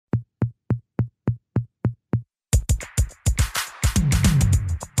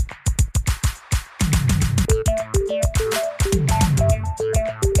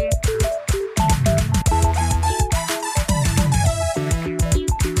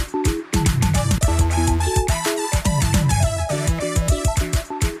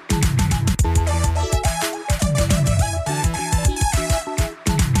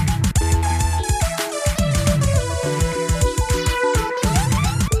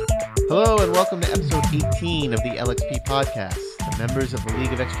Hello and welcome to episode 18 of the LXP podcast. The members of the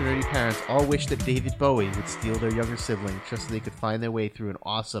League of Extra Nerdy Parents all wish that David Bowie would steal their younger sibling just so they could find their way through an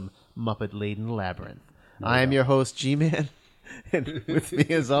awesome Muppet-laden labyrinth. I am your host, G-Man, and with me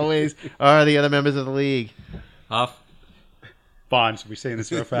as always are the other members of the League. Huff. Bonds, are we saying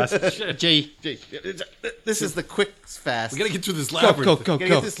this real fast? G. This is the quick fast. We gotta get through this labyrinth. Go.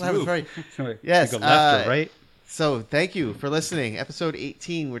 Get this labyrinth right. Yes. Go left or right? So thank you for listening. Episode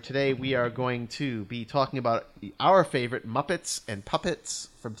 18, where today we are going to be talking about our favorite Muppets and puppets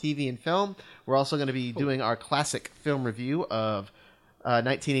from TV and film. We're also going to be doing our classic film review of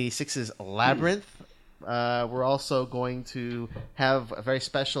 1986's Labyrinth. We're also going to have a very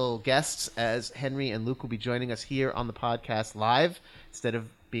special guests, as Henry and Luke will be joining us here on the podcast live instead of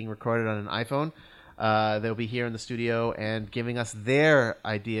being recorded on an iPhone. They'll be here in the studio and giving us their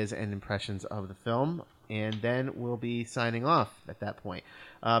ideas and impressions of the film. And then we'll be signing off at that point.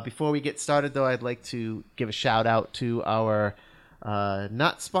 Before we get started, though, I'd like to give a shout out to our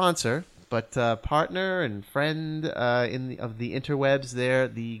not sponsor, but partner and friend of the interwebs there,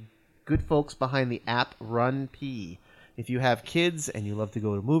 the good folks behind the app Run P. If you have kids and you love to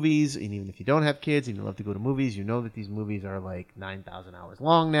go to movies, and even if you don't have kids and you love to go to movies, you know that these movies are like 9,000 hours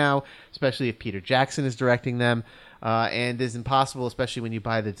long now, especially if Peter Jackson is directing them. And it's impossible, especially when you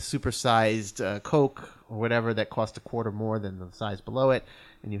buy the supersized Coke or whatever that costs a quarter more than the size below it,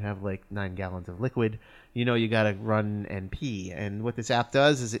 and you have like 9 gallons of liquid. You know you got to run and pee. And what this app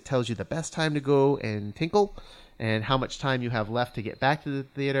does is it tells you the best time to go and tinkle and how much time you have left to get back to the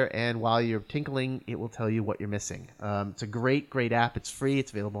theater. And while you're tinkling, it will tell you what you're missing. It's a great, great app. It's free.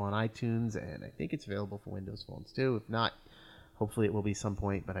 It's available on iTunes, and I think it's available for Windows phones too. If not, hopefully it will be some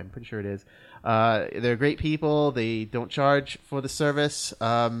point, but I'm pretty sure it is. They're great people. They don't charge for the service.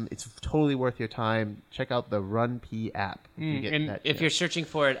 It's totally worth your time. Check out the Run P app. If you're searching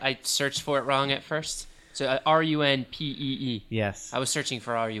for it, I searched for it wrong at first. So RUNPEE. Yes. I was searching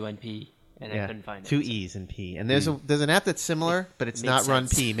for RUNP, and I couldn't find it. 2 E's and P. And there's an app that's similar, but it's not Run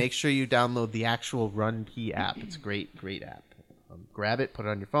P. Make sure you download the actual Run P app. It's a great, great app. Grab it, put it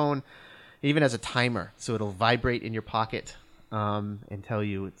on your phone. It even has a timer, so it'll vibrate in your pocket and tell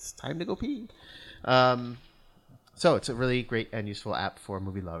you it's time to go pee. So it's a really great and useful app for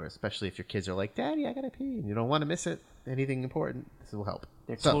movie lovers, especially if your kids are like, Daddy, I gotta pee, and you don't want to miss it. Anything important, this will help.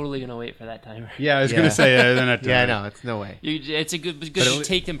 They're totally going to wait for that timer. Yeah, I was going to say, they're not doing no, it's no way. It's good to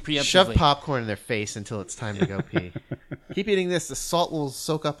take them preemptively. Shove popcorn in their face until it's time to go pee. Keep eating this. The salt will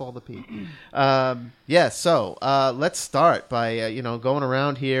soak up all the pee. So let's start by going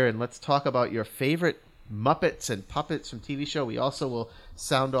around here, and let's talk about your favorite Muppets and puppets from TV show. We also will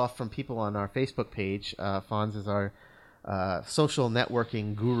sound off from people on our Facebook page. Fonz is our social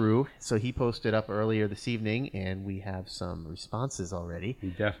networking guru, so he posted up earlier this evening, and we have some responses already. We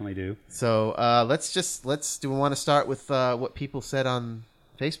definitely do. So do we want to start with what people said on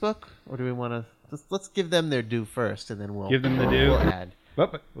Facebook, or do we want to let's give them their due first, and then we'll give them the due. We'll add.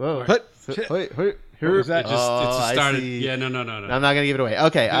 Whoa. What was that? It's started. Yeah, no. I'm not going to give it away.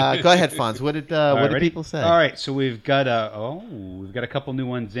 Okay, go ahead, Fonz. What did people say? All right, so we've got a couple new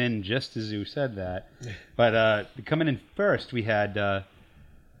ones in just as you said that. But coming in first, we had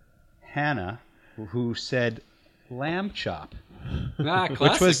Hannah, who said lamb chop,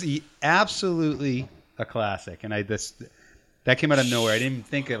 which was absolutely a classic, and that came out of nowhere. I didn't even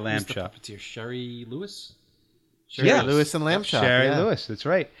think of lamb chop. Puppeteer Sherry Lewis. Sherry Lewis and lamb chop. Sherry Lewis, that's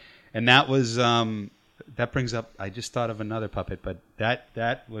right. And that was that brings up. I just thought of another puppet, but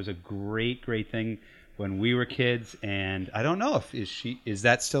that was a great thing when we were kids. And I don't know if is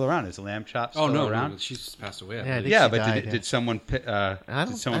that still around? Is Lamb Chop still around? No, she's passed away. But did someone pick it up?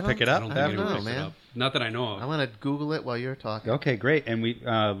 I don't know, man. Not that I know of. I want to Google it while you're talking. Okay, great. And we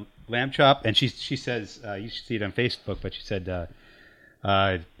Lamb Chop, and she says you should see it on Facebook, but she said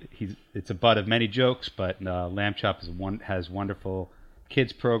it's a butt of many jokes, but Lamb Chop has wonderful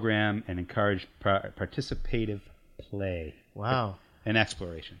kids program and encourage participative play. Wow. And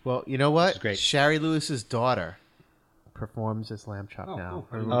exploration. Well, you know what? Great. Sherry Lewis's daughter performs as Lamb Chop now.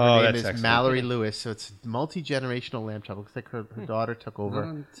 Her name is excellent. Mallory Lewis, so it's multi-generational Lamb Chop. Looks like her daughter took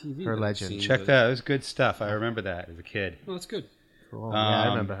over her legend. Check that. It was good stuff. I remember that as a kid. Oh, that's good. Cool. I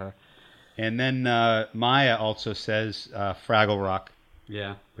remember her. And then Maya also says Fraggle Rock.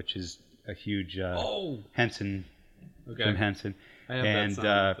 Yeah. Which is a huge Henson. Okay. Jim Henson. And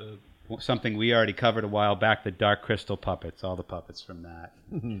something we already covered a while back, the Dark Crystal puppets, all the puppets from that.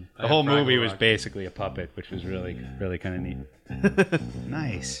 The whole movie was basically a puppet, which was really, really kind of neat.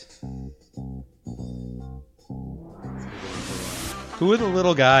 Nice. Who are the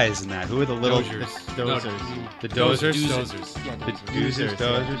little guys in that? Who are the little Dozers. The dozers? Dozers. Yeah, The doozers.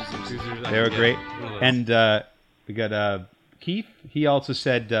 doozers. They were great. And we got Keith. He also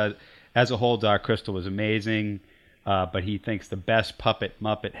said, as a whole, Dark Crystal was amazing, but he thinks the best puppet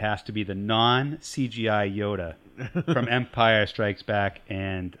Muppet has to be the non-CGI Yoda from Empire Strikes Back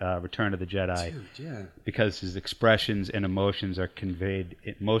and Return of the Jedi. Dude, yeah. Because his expressions and emotions are conveyed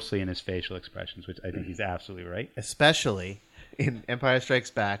mostly in his facial expressions, which I think he's absolutely right. Especially in Empire Strikes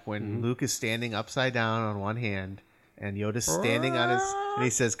Back when Luke is standing upside down on one hand and Yoda's standing on his, and he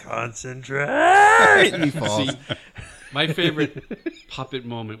says, "Concentrate!" and he falls. See, my favorite puppet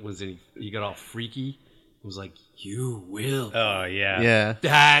moment was he got all freaky. It was like, "You will." Oh, yeah. Yeah.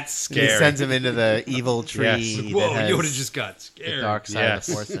 That's He scary. sends him into the evil tree. Yes. Whoa, that has Yoda just got scared. the dark side of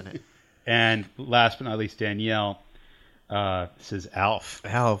the Force in it. And last but not least, Danielle says Alf.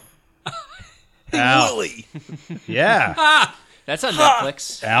 Alf. Alf. Yeah. That's on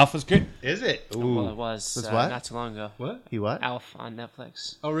Netflix. Alf was good. Is it? Well, Ooh. it was what? not too long ago. What? He what? Alf on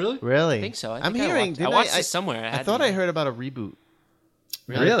Netflix. Oh, really? Really? I think so. I'm think hearing. I didn't watched it somewhere. I thought I heard about a reboot.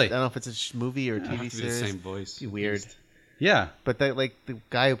 Really? I don't know if it's a movie or a TV Have to be the series. same voice. Be weird. Yeah. But that, like, the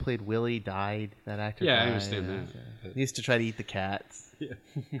guy who played Willie died. That actor. Yeah, I died. understand that. He used to try to eat the cats.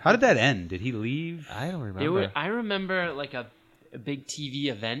 How did that end? Did he leave? I don't remember. I remember like a big TV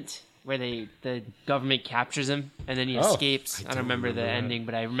event where the government captures him and then he Oh, escapes. I don't remember the ending,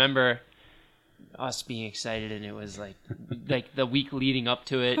 but I remember us being excited, and it was like the week leading up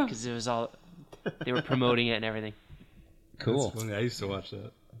to it because it was all they were promoting it and everything. Cool. That's funny. I used to watch that.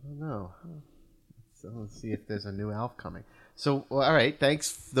 I don't know. So let's see if there's a new Alf coming. So, well, all right.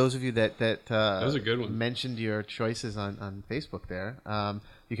 Thanks, those of you that was a good one. mentioned your choices on Facebook there.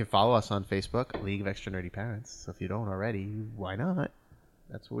 You can follow us on Facebook, League of Extra Nerdy Parents. So if you don't already, why not?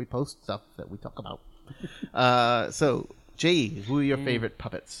 That's where we post stuff that we talk about. So, Jay, who are your favorite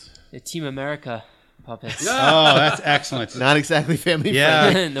puppets? The Team America puppets. Oh, that's excellent. Not exactly family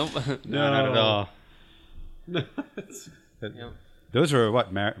Yeah. friendly. Nope. No, not at all. Yep. Those were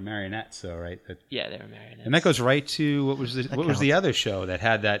what marionettes, though, right? Yeah, they were marionettes. And that goes right to what was the counts. other show that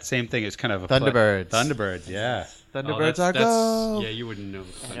had that same thing? It's kind of a Thunderbirds. Thunderbirds, yeah. Thunderbirds are go. Yeah, you wouldn't know.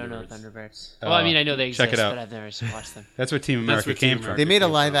 I don't know Thunderbirds. Oh, Well, I mean, I know they check it exist, out. but I've never watched them. That's where Team That's America where came Team from. They made a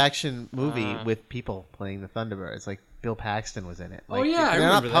came live from. action movie with people playing the Thunderbirds. Like Bill Paxton was in it. Like, yeah, I they're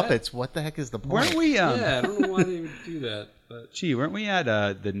remember not that. puppets. What the heck is the point? Weren't we? Yeah, I don't know why they would do that. But Gee, weren't we at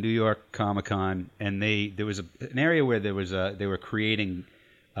the New York Comic Con? And there was an area where they were creating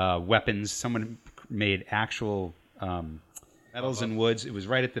weapons. Someone made actual metals and woods. It was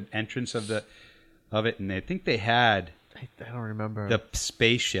right at the entrance of it, and I think they had I don't remember. the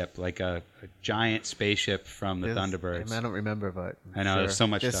spaceship, like a giant spaceship from the There's- Thunderbirds. I don't remember, but I know, there's so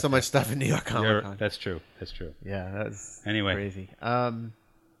much There's stuff so much stuff in New York Comic Con. That's true. That's true. Yeah, that's Anyway. crazy. All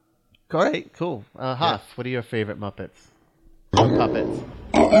right, cool. Hoff, what are your favorite Muppets? Puppets.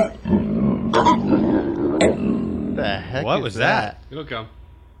 The heck? What is was that? it'll come.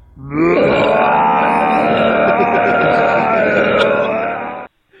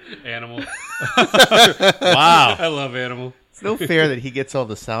 Animal. Wow. I love Animal. It's no fair that he gets all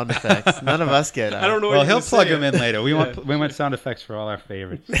the sound effects. None of us get. I don't know. Well, what he'll you're plug gonna them say. in later. We want sound effects for all our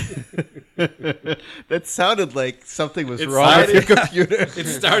favorites. That sounded like something was It wrong with started- your computer. It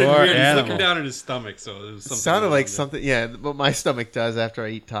started Poor weird. He's Animal. looking down at his stomach, so it was It something. sounded going like on there. something. Yeah, what my stomach does after I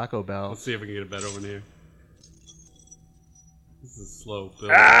eat Taco Bell. Let's see if we can get a better one here. This is slow. Bill.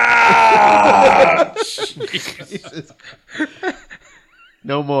 Jesus.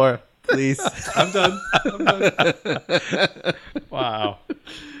 No more, please. I'm done. Wow.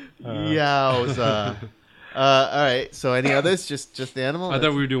 Yowza. All right. So, any others? Just the animal. I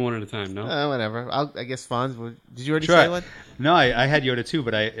thought we were doing one at a time. No. Whatever. I guess Fonz. Did you already Sure. say one? No, I had Yoda too,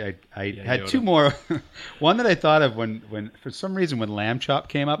 but I had Yoda. two more. One that I thought of when for some reason when Lamb Chop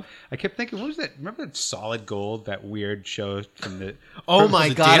came up, I kept thinking, what was that? Remember that Solid Gold, that weird show from the? Oh from my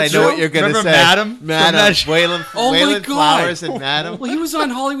the God! I dance know show? what you're gonna Remember say. Madam? From Madam. that show? Waylon, Oh my Waylon God. Flowers and Madam. Well, he was on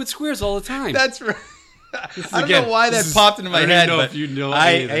Hollywood Squares all the time. That's right. I don't again, know why this that is- popped into I my don't head, even know but if you know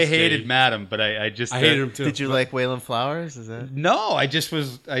I any of this, hated Jay. Madam, but I just I hated him too. Did you like Waylon Flowers? Is that? No, I just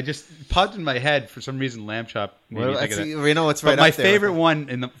popped in my head for some reason. Lamb Chop made me Well, think of that. we know what's right. But my up there. favorite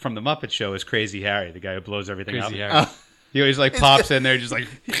one from the Muppet Show is Crazy Harry, the guy who blows everything Crazy up. Harry. He always like pops in there, just like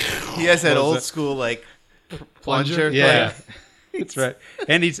He has that What was old it? school like plunger. yeah, that's right.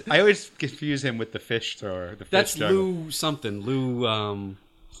 And I always confuse him with the fish thrower. The fish That's juggler. Lou something. Lou.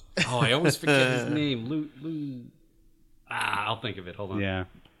 I always forget his name. Lou. I'll think of it. Hold on. Yeah.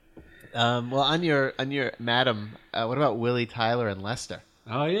 Well, on your Madam, what about Willie, Tyler, and Lester?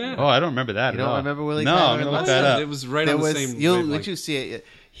 Oh yeah. Oh, I don't remember that You at don't all. remember Willie No, Tyler I'm gonna and look Les? that up. It was right There on the was same. you'll wavelength. would you see it?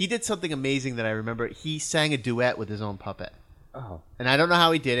 He did something amazing that I remember. He sang a duet with his own puppet, Oh, and I don't know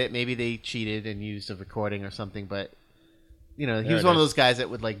how he did it. Maybe they cheated and used a recording or something. But he There was it one of is. those guys that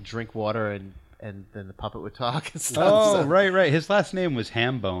would like drink water and then the puppet would talk and stuff. oh, So- right. His last name was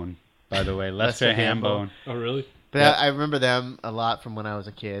Hambone, by the way. Lester Lester Hambone. Oh really? But Yeah. I remember them a lot from when I was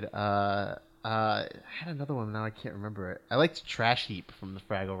a kid. I had another one now. I can't remember it. I liked Trash Heap from the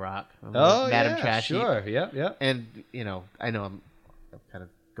Fraggle Rock. Oh, Madam yeah, Trash Heap. sure. Yeah. And I know I'm kind of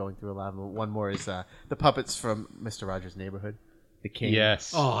going through a lot of them. One more is the puppets from Mr. Rogers' Neighborhood. The King.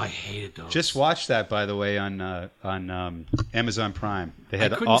 Yes. Oh, I hated those. Just watched that, by the way, on Amazon Prime. They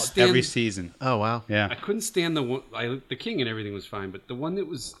had couldn't stand- every season. Oh wow. Yeah. I couldn't stand the one. The King and everything was fine, but the one that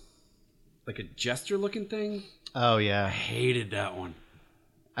was like a jester-looking thing, Oh I yeah. hated that one.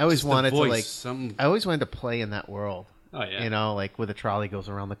 I always Just the wanted to voice, like. some. I always wanted to play in that world. Oh yeah. Like where the trolley goes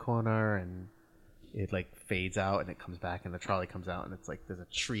around the corner and it like fades out and it comes back and the trolley comes out and it's like there's a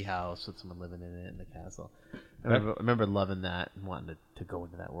tree house with someone living in it in the castle. I remember loving that and wanting to go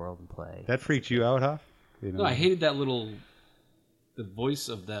into that world and play. That freaked you out, Huff? No, I hated that the voice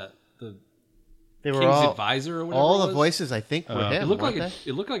of the They were King's all advisor or whatever. all it the was. voice I think were him. It looked like weren't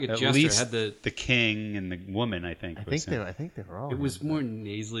it looked like a At jester. least Had the. the king and the woman, I think. I was him. think they were all. It him. was more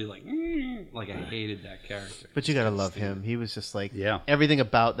nasally, like I hated that character. But you gotta love him. He was just like Yeah. everything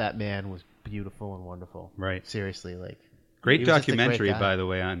about that man was beautiful and wonderful. Right. Seriously, like Great he was just a great documentary, guy. by the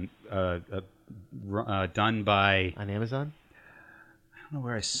way, on done by. On Amazon. I don't know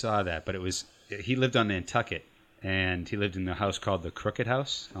where I saw that, but he lived on Nantucket, and he lived in the house called the Crooked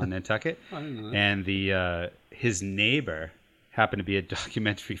House on Nantucket. I didn't know that. And his neighbor happened to be a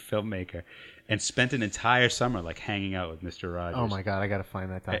documentary filmmaker, and spent an entire summer like hanging out with Mr. Rogers. Oh my god, I gotta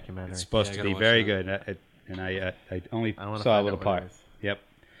find that documentary. It's supposed Yeah, I to gotta be watch very that. good, and I only I wanna saw a find little out what part. it is. Yep.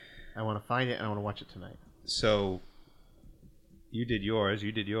 I want to find it and I want to watch it tonight. So you did yours.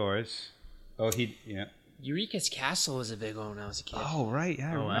 Oh, yeah. Eureka's Castle was a big one when I was a kid. Oh right,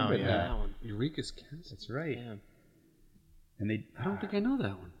 yeah, I Oh, wow, remember yeah. that. That one. Eureka's Castle. That's right. Yeah. And I don't think I know that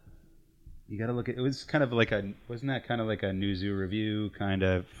one. you got to look at. It was kind of like wasn't that kind of like a New Zoo review kind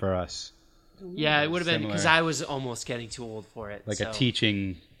of for us, Yeah, it would have been Similar. because I was almost getting too old for it. like so, a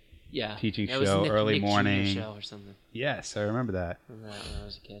teaching teaching show, it was Nick, early Nick Jr. morning. show or something. Yes, I remember that. From that when I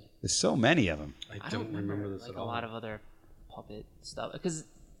was a kid. There's so many of them. I don't remember this like at a all. lot of other puppet stuff because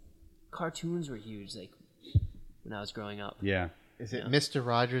cartoons were huge. Like when I was growing up. Yeah, Is it Mr.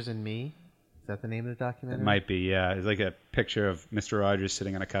 Rogers and Me? Is that the name of the documentary? it might be. Yeah, it's like a picture of Mr. Rogers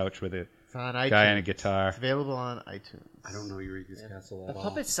sitting on a couch with a It's on iTunes. guy and a guitar. It's available on iTunes. I don't know Eureka's Castle The at all.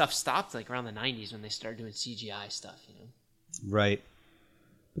 puppet stuff stopped like around the 90s when they started doing CGI stuff. Right.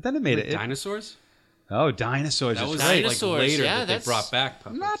 But then it made Like it. dinosaurs? Oh, dinosaurs! That that's was right. Dinosaurs, like later yeah, that they that's- brought back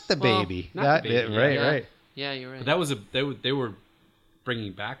puppets. Not the Well, baby. not the baby, Right, yeah. right. Yeah, you're right. But that was they were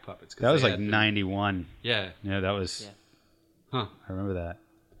bringing back puppets. 'cause That was they like had- 91. Yeah, Yeah, that was. Yeah. huh? I remember that.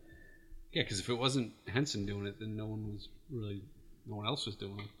 Yeah, because if it wasn't Henson doing it, then no one else was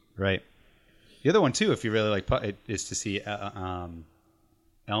doing it. Right. The other one too, if you really like, is to see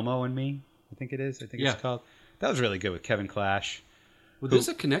Elmo and Me. I think it is. I think Yeah. it's called. That was really good with Kevin Clash, Well, there's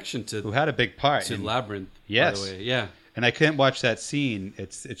a connection who to had a big part. in- Labyrinth. Yes. by the way. Yeah. And I couldn't watch that scene.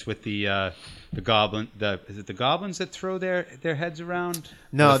 It's with the goblin. Is it the goblins that throw their heads around?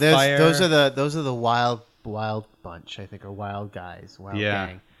 No, The fire? those are the wild bunch, I think, or wild guys, wild Yeah.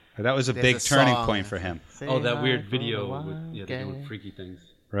 gang. That was a There's big a turning song. point for him. Say Oh, that hi weird for video. the With, wild yeah, they're doing gang. freaky things.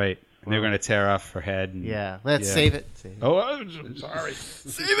 Right. And they were going to tear off her head. And, Yeah, let's Yeah. save it. Save it. Oh, I'm sorry.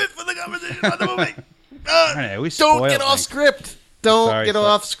 Save it for the conversation about the movie. Darn it, we Don't spoiled get off things. script. Don't Sorry, get sorry.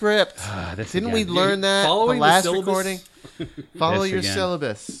 off script. This Didn't we again. learn that Following the the last syllabus? recording? Follow This your again.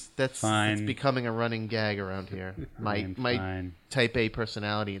 syllabus. That's Fine. it's becoming a running gag around here. My Fine. type A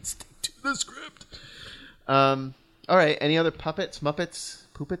personality and stick to the script. All right. Any other puppets, Muppets,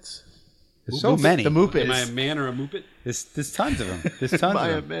 Poopets? There's so many. The Moopets. Am I a man or a moopet? There's tons of them. There's tons Am I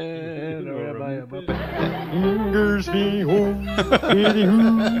a of them. man or am I a Muppet?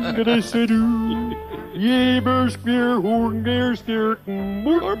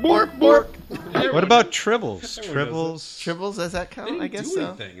 What about Tribbles? Tribbles, does that count? They I didn't guess do so.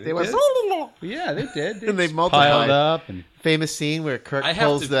 anything. They were Yeah, they did. And they just multiplied. piled up and famous scene where Kirk I have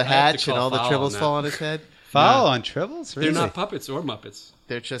pulls to- the I have to hatch and call all the foul tribbles on that. fall on his head. foul on Tribbles. They're Really? not puppets or Muppets.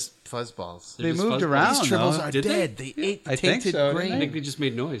 They're just fuzzballs. They just moved fuzzballs. around. These tribbles though. are Did they? dead. They ate the I think tainted so, didn't I grain. think they just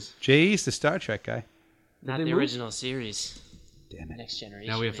made noise. Jay's the Star Trek guy. Not they the move? original series. Damn it. Next generation.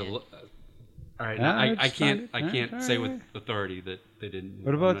 Now we have to man. look. All right, Ah, now I just can't. find it. I can't Ah, say all with right. authority that they didn't.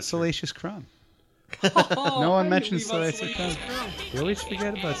 What I'm about not sure. Salacious Crumb? No one mentions Salacious Crumb. We always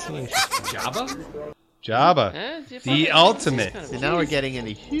forget about Salacious Crumb. Jabba. The ultimate. So now we're getting into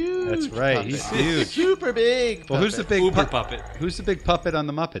huge. That's right. puppet. He's huge. Super big. Well, who's the puppet. big Uber puppet. Who's the big puppet on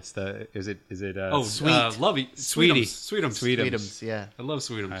the Muppets? Is it Sweet. Lovey. Sweetie. Sweetums. Sweetums, yeah. I love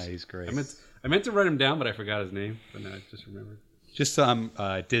Sweetums. Ah, he's great. I meant to write him down, but I forgot his name. But now I just remembered. Just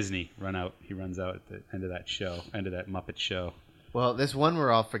Disney He runs out at the end of that show, end of that Muppet show. Well, there's one we're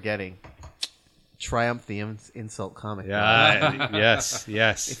all forgetting. Triumph the Insult Comic. Yeah.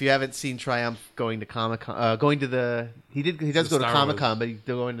 Yes. If you haven't seen Triumph going to Comic-Con, going to the... He does go to Star Comic-Con, Wars. but he's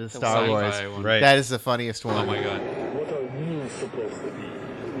going to the Star sci-fi Wars. one. Right. That is the funniest one. Oh my god. What are you supposed to be?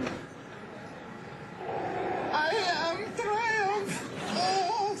 I am Triumph!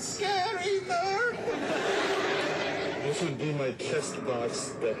 Oh, scary nerd! This would be my chest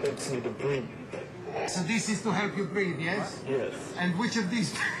box that helps me to breathe. So this is to help you breathe, yes? Yes. And which of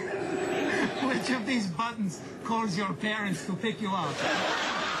these buttons calls your parents to pick you up?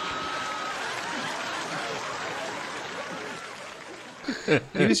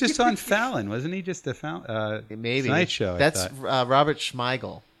 He was just on Fallon, wasn't he? Just a Fallon. Maybe. Tonight Show. I That's thought. Robert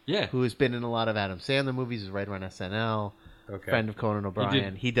Schmeigel. Yeah. Who has been in a lot of Adam Sandler movies, is right around SNL. Okay. Friend of Conan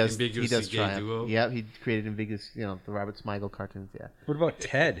O'Brien. He does Ambiguously Gay Triumph. Duo. Yep, he created Ambiguous, the Robert Smigel cartoons, yeah. What about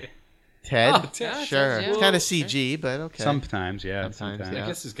Ted? Ted? Oh, Ted. Sure. Yeah, It's kind of CG, but okay. Sometimes, yeah. Sometimes, I yeah.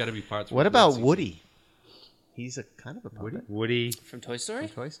 guess there's got to be parts. What where about it's not Woody? He's a kind of a puppet. Woody. From Toy Story?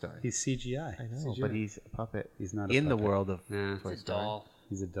 Toy Story. He's CGI. I know, but he's a puppet. He's not a in the puppet. world of Nah. Toy It's a Story. doll.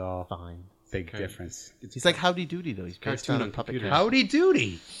 He's a doll. Fine. Big Okay. difference. He's like Howdy Doody, though. He's based Cartoon on a on puppet computer. character. Howdy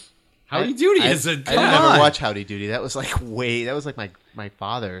Doody. Howdy Doody is a I didn't on. ever watch Howdy Doody. That was like my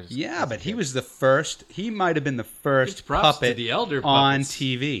father's. Yeah, but he was the first. He might have been the first It's props to puppet the elder on puppets.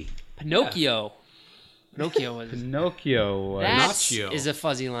 TV. Pinocchio. Pinocchio was... Pinocchio. That Pinocchio. is a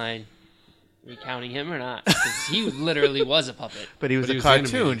fuzzy line. Are you counting him or not? Because he literally was a puppet. But he was But a he was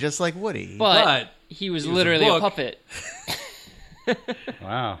cartoon, animated. just like Woody. But he was was a literally a book. puppet.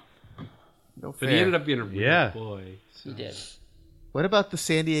 Wow. No But fair. he ended up being a real Yeah. boy. He did. What about the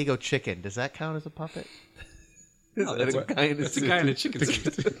San Diego Chicken? Does that count as a puppet? No, that's a guy in a chicken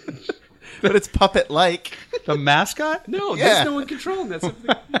suit. But it's puppet-like. The mascot? No, Yeah. there's no one controlling that.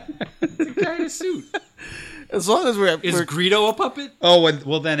 It's a guy in a suit. As long as we're... Is Greedo a puppet? Oh,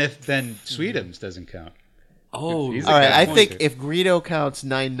 well then Sweetums doesn't count. Oh, He's all right, I Good think point. if Greedo counts,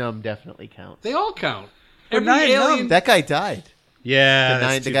 Nine Numb definitely counts. they all count. But Every Nine alien. Numb- That guy died. Yeah,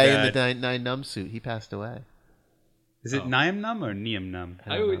 The too guy bad. in the Nine Numb suit, he passed away. Is it Niam Num or Niam Num?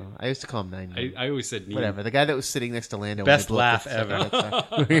 I don't know. I used to call him Nine Numb. I always said Neem. Whatever. The guy that was sitting next to Lando. Best when they laugh blew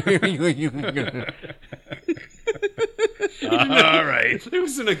up the- All right. It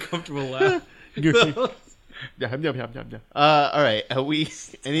was an uncomfortable laugh. All right. Are we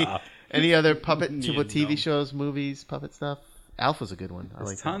Stop. any other puppet Neon TV Numb. shows, movies, puppet stuff? Alpha's a good one. I There's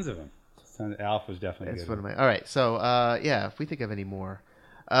like tons of them. Alf was definitely That's good. one of my. All right, so yeah, if we think of any more,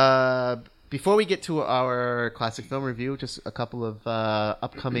 before we get to our classic film review, just a couple of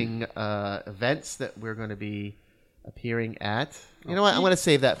upcoming events that we're going to be appearing at. You know what? I'm going to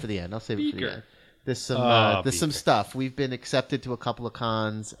save that for the end. I'll save it for the Beaker. end. There's some Beaker. stuff. We've been accepted to a couple of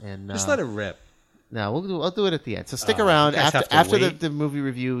cons, and Just let it rip. no, I'll do it at the end. So stick around you guys have to after wait. the movie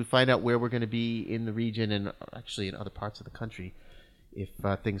review. We find out where we're going to be in the region and actually in other parts of the country if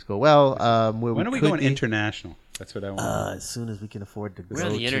things go well. When are we going international? That's what I want. as soon as we can afford to go. We're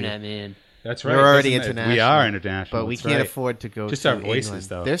on the to- internet, man. That's we're already Doesn't it? international. We are international. but we that's can't right. afford to go. Just to our voices, England.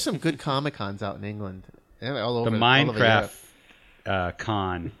 though. There's some good Comic Cons out in England. All over The all over Europe. Minecraft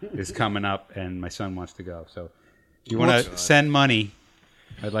con is coming up, and my son wants to go. So if you want to send money,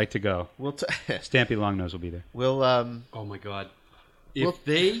 I'd like to go. We'll Stampy Longnose will be there. we'll Oh my god! If Well-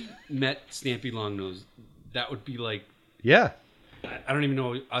 they met Stampy Longnose, that would be like Yeah, I don't even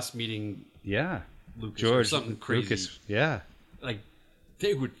know us meeting yeah. Lucas or George something crazy. Lucas. Yeah, Like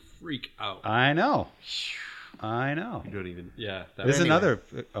they would freak out. I know. I know. You don't even. Yeah. That There's would- another.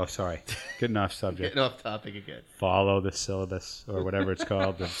 Oh, sorry. Good enough subject. getting off topic again. Follow the syllabus or whatever it's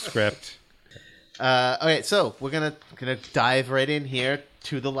called, the script. Okay, so we're gonna dive right in here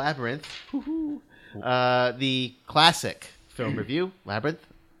to the Labyrinth. The classic film review, Labyrinth,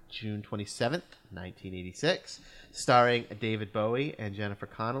 June 27th, 1986, starring David Bowie and Jennifer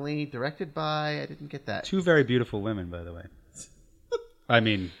Connelly, directed by I didn't get that. Two very beautiful women, by the way. I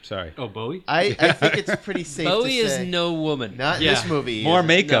mean, sorry. Oh, Bowie. I think it's pretty safe Bowie to is say. no woman. Not in Yeah. this movie. More is it?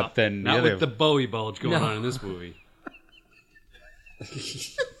 makeup than the Not other. with the Bowie bulge going No. on in this movie.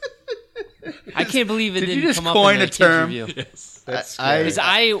 I can't believe it Did you didn't just come up coin in the a term? kids review. Yes. That's I-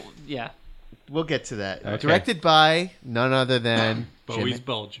 scary. Because We'll get to that. Okay. Directed by none other than Bowie's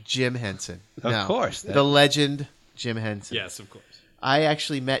Bulge. Jim Henson. Of course. The legend Jim Henson. Yes, of course. I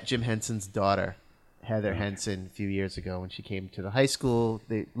actually met Jim Henson's daughter, Heather Henson, a few years ago when she came to the high school.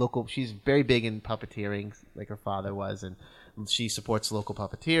 She's very big in puppeteering, like her father was, and she supports local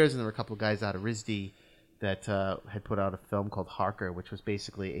puppeteers. And there were a couple of guys out of RISD that had put out a film called Harker, which was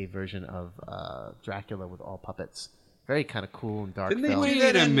basically a version of Dracula with all puppets. Very kind of cool and dark Didn't they film. do Wait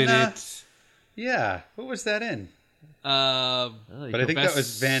that a in, minute. Yeah. What was that in? Oh, But I think that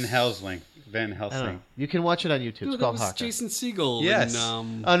was Van Helsing. I don't know. You can watch it on YouTube. It's that called was Harker. Jason Segel. Yes.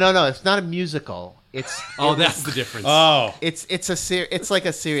 And, Oh no, it's not a musical. It's that's the difference. Oh. it's like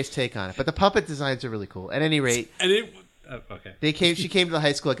a serious take on it. But the puppet designs are really cool. At any rate, And it. Okay. she came to the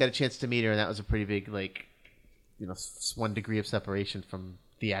high school. I got a chance to meet her, and that was a pretty big 1 degree of separation from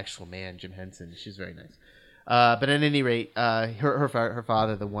the actual man, Jim Henson. She's very nice. But at any rate, her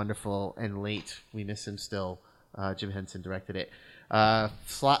father, the wonderful and late, we miss him still, Jim Henson directed it.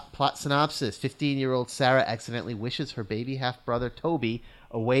 Plot synopsis: 15-year-old Sarah accidentally wishes her baby half-brother Toby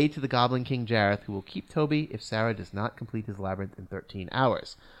away to the Goblin King Jareth, who will keep Toby if Sarah does not complete his labyrinth in 13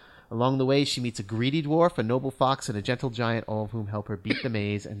 hours. Along the way, she meets a greedy dwarf, a noble fox, and a gentle giant, all of whom help her beat the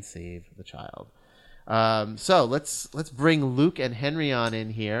maze and save the child. So let's bring Luke and Henry on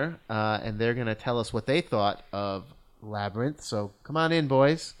in here, and they're going to tell us what they thought of Labyrinth. So come on in,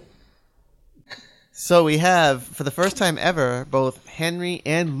 boys. So we have, for the first time ever, both Henry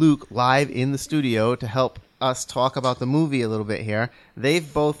and Luke live in the studio to help us talk about the movie a little bit here.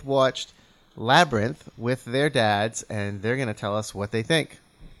 They've both watched Labyrinth with their dads, and they're going to tell us what they think.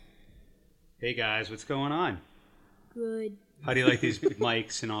 Hey guys, what's going on? Good. How do you like these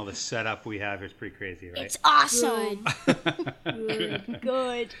mics and all the setup we have here? It's pretty crazy, right? It's awesome.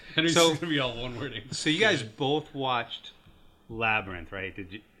 Good. Henry's So- going to be all one wording. So you guys both watched Labyrinth, right?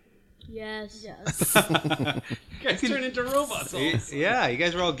 Did you? Yes. You guys turn into robots. All of a sudden. Yeah, you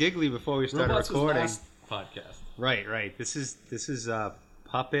guys were all giggly before we started Robots was recording. last podcast. Right. This is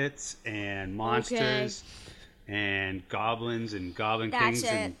puppets and monsters and goblins and goblin That's kings it.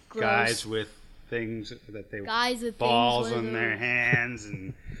 and Gross. guys with things that they Guys with balls things on with their them. hands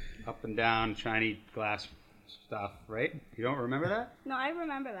and up and down shiny glass stuff. Right? You don't remember that? No, I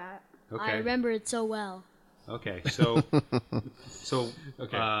remember that. Okay. I remember it so well. Okay. So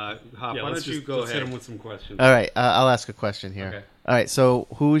Okay. Hop, why let's don't you go hit ahead? him with some questions. All right, I'll ask a question here. Okay. All right, so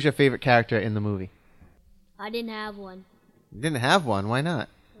who was your favorite character in the movie? I didn't have one. You didn't have one. Why not?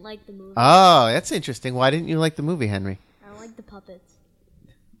 I like the movie. Oh, that's interesting. Why didn't you like the movie, Henry? I don't like the puppets.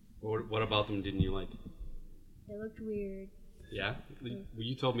 What about them didn't you like? They looked weird. Yeah? Well,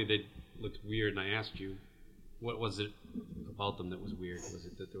 you told me they looked weird, and I asked you, what was it about them that was weird? Was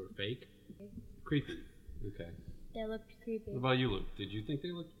it that they were fake? Creepy. Okay. They looked creepy. What about you, Luke? Did you think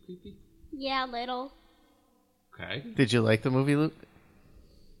they looked creepy? Yeah, little. Okay. Did you like the movie, Luke?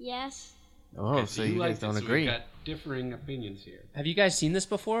 Yes. Oh, Okay, so you guys liked it, don't so agree. We've got differing opinions here. Have you guys seen this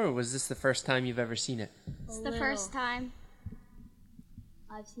before, or was this the first time you've ever seen it? It's the first time.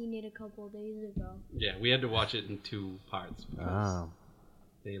 I've seen it a couple of days ago. Yeah, we had to watch it in 2 parts because Oh.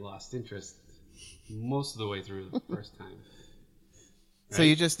 they lost interest most of the way through the first time. So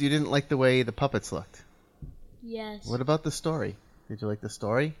you didn't like the way the puppets looked. Yes. What about the story? Did you like the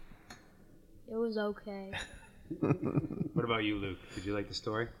story? It was okay. What about you, Luke? Did you like the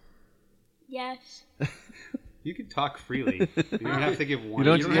story? Yes. You can talk freely. You don't have to give one,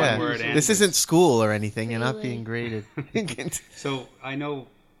 You don't. one Yeah. word This answers. isn't school or anything. You're not Really? being graded. So I know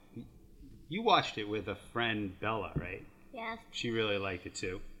you watched it with a friend, Bella, right? Yes. She really liked it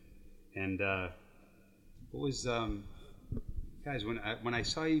too. And what was guys when I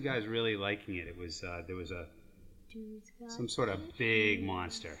saw you guys really liking it? It was there was some sort of big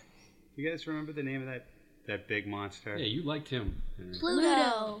monster. You guys remember the name of that big monster? Yeah, you liked him. Henry.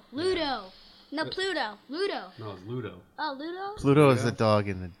 Pluto. Ludo. No, Pluto. Ludo. No, it's Ludo. Oh, Ludo? Pluto is the dog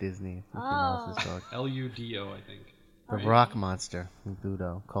in the Disney Mickey Oh. Mouse's dog. Ludo, I think. The rock monster,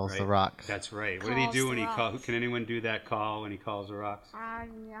 Pluto, calls the Right. rocks. That's right. What did he Calls do the when he called? rocks. Can anyone do that call when he calls the rocks?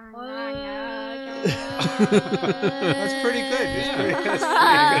 That's pretty good.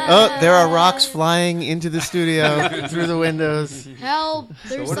 Oh, there are rocks flying into the studio through the windows. Help!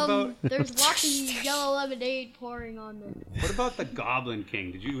 There's what about- there's lots of yellow lemonade pouring on me. What about the Goblin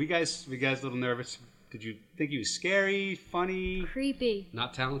King? Did you guys a little nervous? Did you think he was scary, funny? Creepy.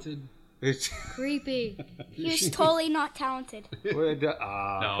 Not talented? Creepy. He was totally not talented. No,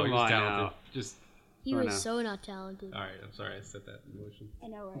 Come he was on talented. now. Just He Oh, was no. so not talented. all right. I'm sorry, I said that in motion. I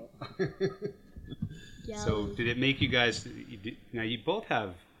know, right? Yellow. So did it make you guys? Now you both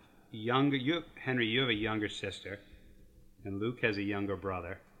have Henry, you have a younger sister, and Luke has a younger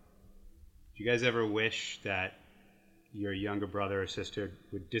brother. you guys ever wish that your younger brother or sister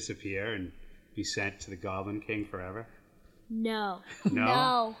would disappear and be sent to the Goblin King forever? No.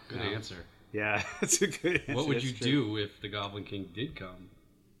 No? Good answer. Yeah, that's a good answer. What would you That's true. do if the Goblin King did come?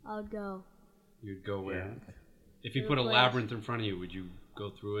 I'll go. You'd go where? Yeah. If he put a labyrinth in front of you, would you go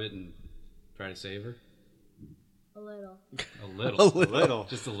through it and try to save her? A little. A little. A little.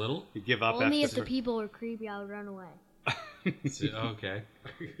 Just a little? You give up Only if after the people were creepy, I would run away. Okay.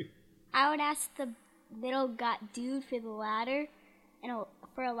 I would ask the little dude for the ladder,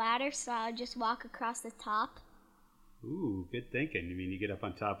 for a ladder, so I would just walk across the top. Ooh, good thinking. You mean you get up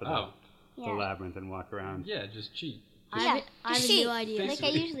on top of the Yeah. labyrinth and walk around? Yeah, just cheat. I have a cheat, new idea. like I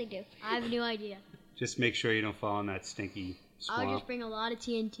usually do. I have a new idea. Just make sure you don't fall in that stinky swamp. I'll just bring a lot of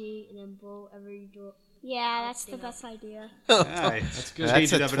TNT and then blow every door. Yeah, that's the best idea. That's good.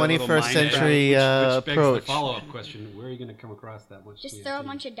 That's a 21st century Which begs approach. the follow-up question: where are you going to come across that much? Just TNT? throw a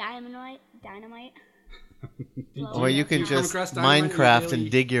bunch of dynamite. Or you can You come just across dynamite in your Minecraft daily-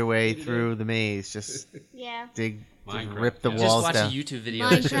 and dig your way day-to-day? through the maze. Just Yeah. dig, Minecraft, rip the yeah. Just walls watch down. a YouTube video.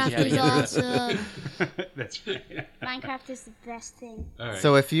 that shows you how to Minecraft is do it. awesome. That's right. Minecraft is the best thing. All right.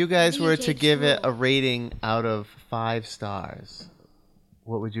 So if you guys Video were to games give it rule. a rating out of 5 stars,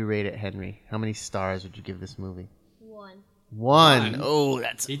 what would you rate it, Henry? How many stars would you give this movie? 1. One. One. Oh,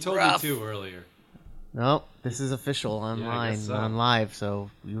 that's he told rough. me 2 earlier. Nope, this is official online, guess so. on live, so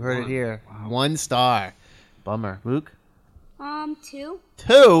you heard it 1. here. Wow. 1 star. Bummer. Luke? 2.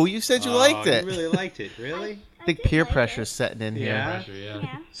 2. You said you liked Oh, it. You really liked it, really? I think did peer like pressure's it. setting in here. Yeah. Pressure, yeah.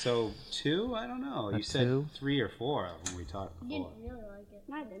 Yeah. So 2? I don't know. A You said 2? 3 or 4 when we talked before. Really like it.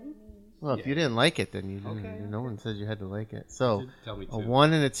 No, I didn't. Well, if you didn't like it, then you didn't. Okay, No one said you had to like it. So, Tell me a 2.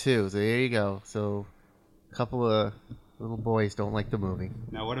 1 and a 2. So there you go. So, a couple of little boys don't like the movie.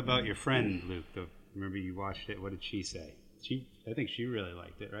 Now, what about your friend, Luke? Remember you watched it. What did she say? I think she really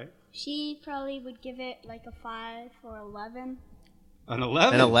liked it, right? She probably would give it like a 5 or 11. An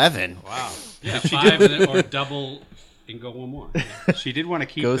 11? An 11. Wow. Yeah, 5 and then, or double and go one more. She did want to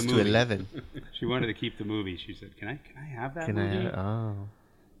keep Goes the to movie. 11. She wanted to keep the movie. She said, "Can I have that Can movie?" I? Oh,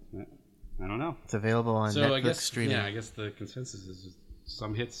 I don't know. it's available on So Netflix I guess streaming. I guess the consensus is just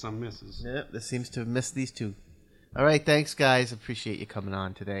some hits, some misses. Yep, this seems to have missed these 2. All right, thanks, guys. Appreciate you coming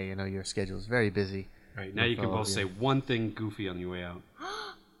on today. I know your schedule is very busy. All right, now you can all both of say you. one thing goofy on your way out.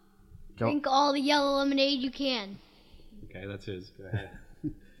 Drink all the yellow lemonade you can. Okay, that's his. Go ahead.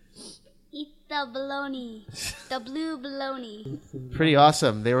 Eat the bologna. The blue bologna. Pretty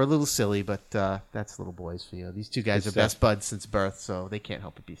awesome. They were a little silly, but that's little boys for you. These 2 guys Good are best buds since birth, so they can't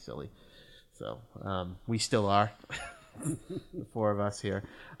help but be silly. So we still are. The 4 of us here.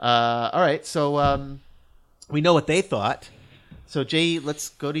 All right, so we know what they thought. So Jay, let's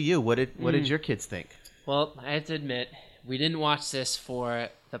go to you. What did your kids think? Well, I have to admit, we didn't watch this for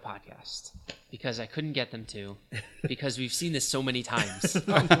the podcast because I couldn't get them to, because we've seen this so many times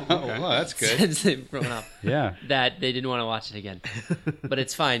Oh, well, that's good. since they've grown up Yeah. that they didn't want to watch it again. But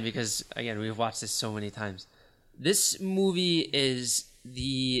it's fine because, again, we've watched this so many times. This movie is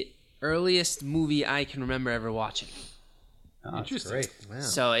the earliest movie I can remember ever watching. Oh, that's Interesting. great. Wow.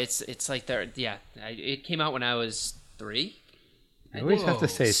 So it's like it came out when I was 3. I always have to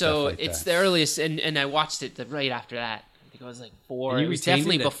say So stuff like it's that. the earliest, and I watched it right after that. I think it was like 4. And you It was retained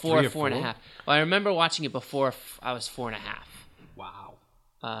definitely it at before 3 or 4 and a 4? half. Well, I remember watching it before I was 4 and a half. Wow.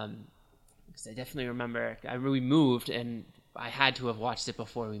 Because I definitely remember we moved, and I had to have watched it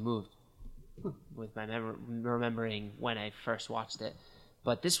before we moved, with my remembering when I first watched it.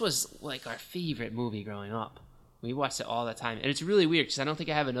 But this was like our favorite movie growing up. We watched it all the time, and it's really weird because I don't think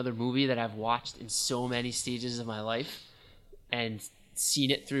I have another movie that I've watched in so many stages of my life and seen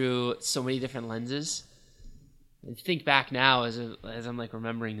it through so many different lenses. And think back now as I'm like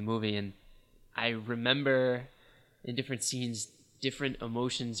remembering the movie, and I remember in different scenes different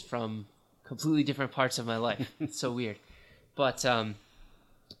emotions from completely different parts of my life. It's so weird. But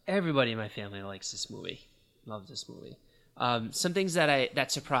everybody in my family likes this movie, loves this movie. Some things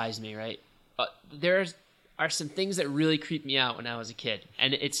that surprised me, right? There are some things that really creeped me out when I was a kid,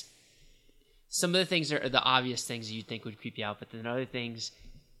 and it's some of the things are the obvious things you'd think would creep you out, but then other things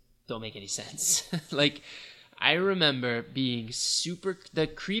don't make any sense. Like, I remember being the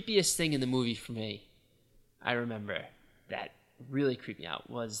creepiest thing in the movie for me, I remember that really creeped me out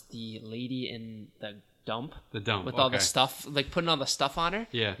was the lady in the dump. The dump, with all the okay. stuff, like putting all the stuff on her.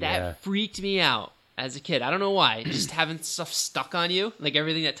 Yeah. That Yeah. freaked me out as a kid. I don't know why. Just having stuff stuck on you, like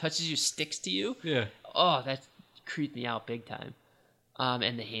everything that touches you sticks to you. Yeah. Oh, that creeped me out big time.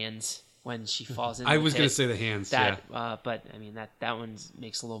 And the hands when she falls in. I was going to say the hands. that, Yeah. but I mean that one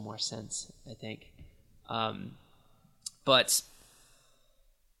makes a little more sense, I think. But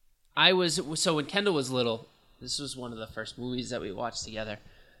So when Kendall was little, this was one of the first movies that we watched together.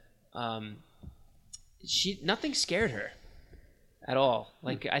 Nothing scared her at all.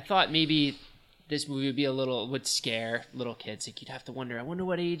 Like I thought maybe this movie would scare little kids. Like you'd have to wonder. I wonder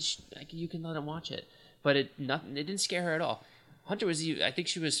what age you can let them watch it. But it didn't scare her at all. Hunter I think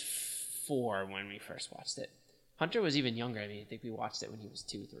she was 4 when we first watched it. Hunter was even younger. I mean, I think we watched it when he was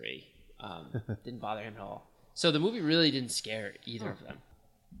 2, 3. Didn't bother him at all. So the movie really didn't scare either of them.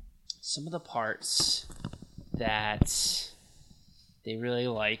 Some of the parts that they really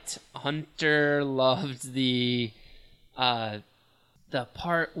liked. Hunter loved the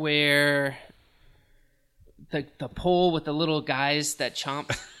part where the pole with the little guys that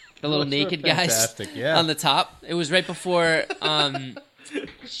chomp the little naked guys on the top. It was right before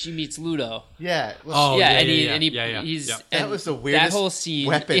she meets Ludo. Yeah. That was the weirdest that whole scene,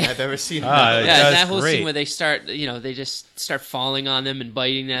 weapon I've ever seen. That whole scene where they just start falling on them and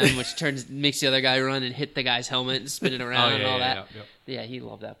biting them, which makes the other guy run and hit the guy's helmet and spin it around and all that. Yeah, he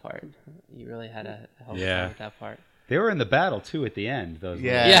loved that part. He really had a hell of a time with that part. They were in the battle too at the end. Those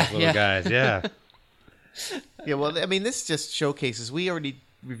little guys. Yeah. Yeah. Well, I mean, this just showcases. We already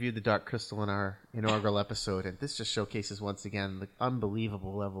reviewed the Dark Crystal in our inaugural episode, and this just showcases once again the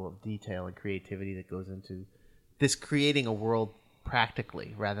unbelievable level of detail and creativity that goes into this creating a world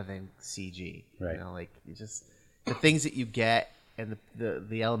practically rather than CG. Right. You know, like the things that you get and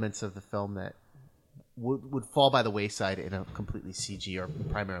the elements of the film that would fall by the wayside in a completely CG or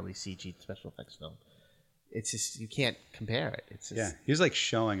primarily CG special effects film. It's just you can't compare it. It's just, he was like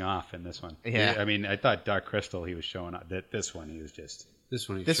showing off in this one. Yeah. I mean, I thought Dark Crystal he was showing off. This one he was just. This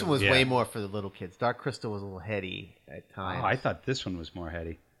one was way more for the little kids. Dark Crystal was a little heady at times. Oh, I thought this one was more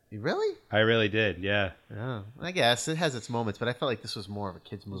heady. Really? I really did, yeah. Oh, I guess it has its moments, but I felt like this was more of a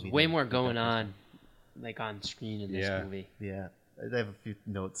kids movie. There's way more going on, like on screen in this movie. Yeah, I have a few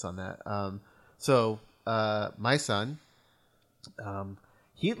notes on that. So my son,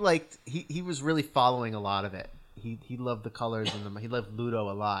 he was really following a lot of it. He loved the colors and he loved Ludo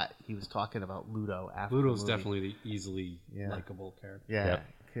a lot. He was talking about Ludo after Ludo's the movie. definitely the easily likable character. Yeah,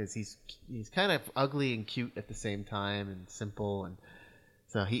 because he's kind of ugly and cute at the same time and simple, and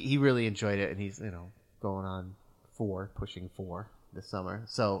so he really enjoyed it. And he's going on pushing 4 this summer.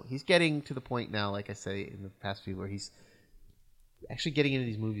 So he's getting to the point now, like I say in the past few, where he's actually getting into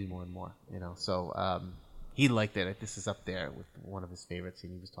these movies more and more. So he liked it. This is up there with one of his favorites,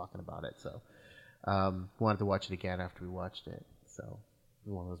 and he was talking about it. So. Wanted to watch it again after we watched it. So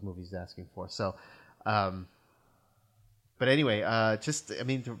one of those movies he's asking for. So, but anyway,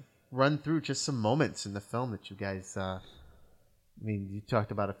 to run through just some moments in the film that you guys. You talked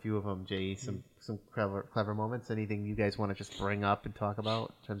about a few of them, Jay. Some clever moments. Anything you guys want to just bring up and talk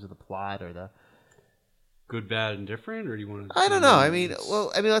about in terms of the plot or the good, bad, and different, or do you want to? I don't know.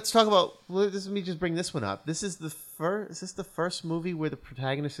 Let's talk about. Let me just bring this one up. Is this the first movie where the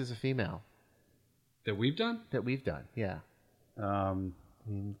protagonist is a female? That we've done? Yeah.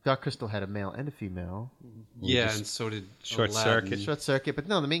 Dark Crystal had a male and a female. Yeah, and so did Short Circuit, but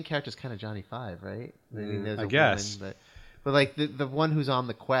no, the main character is kind of Johnny Five, right? There's I guess. Woman, but like the one who's on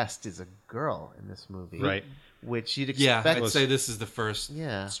the quest is a girl in this movie, right? Which you'd expect. Yeah, I'd say this is the first.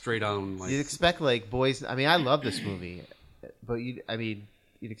 Straight on. You'd expect like boys. I mean, I love this movie, but you'd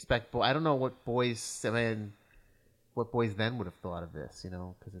expect. I don't know what boys. What boys then would have thought of this,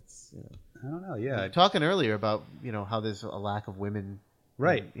 because it's, I don't know, yeah. We were talking earlier about, how there's a lack of women,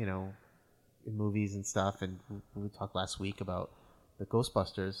 right? In movies and stuff, and we talked last week about the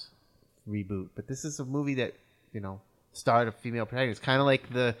Ghostbusters reboot, but this is a movie that, starred a female protagonist, kind of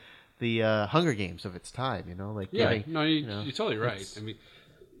like the Hunger Games of its time, you're totally right. I mean,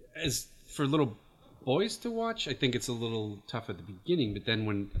 as for little boys to watch, I think it's a little tough at the beginning, but then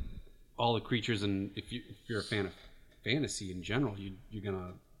when all the creatures, and if you're a fan of fantasy in general, you're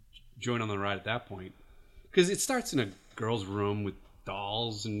gonna join on the ride at that point, because it starts in a girl's room with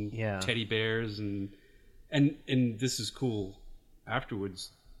dolls and teddy bears and this is cool afterwards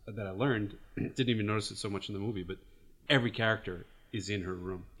that I learned. Didn't even notice it so much in the movie, but every character is in her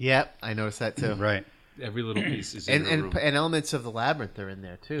room. Yep, I noticed that too. Right, every little piece is in her room, and elements of the Labyrinth are in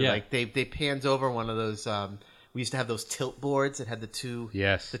there too. Yeah. Like they pans over one of those. We used to have those tilt boards that had the two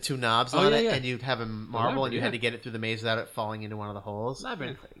knobs on it, and you'd have a marble, and you had to get it through the maze without it falling into one of the holes.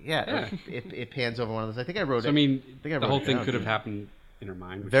 Labyrinth. Yeah. It pans over one of those. I think I wrote it. I mean, the whole thing could have happened in her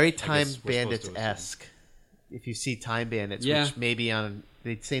mind. Very Time Bandits-esque. If you see Time Bandits, which maybe on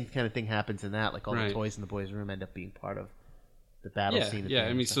the same kind of thing happens in that, like all the toys in the boys' room end up being part of the battle scene. Yeah,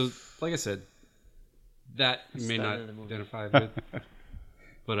 I mean, so like I said, that you may not identify with,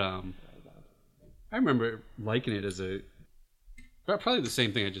 but I remember liking it as a Probably the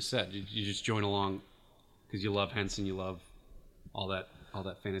same thing I just said. You just join along because you love Henson, you love all that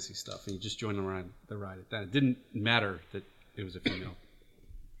fantasy stuff, and you just join around the ride at that. It didn't matter that it was a female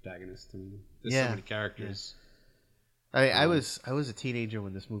protagonist. I mean, there's so many characters. I was a teenager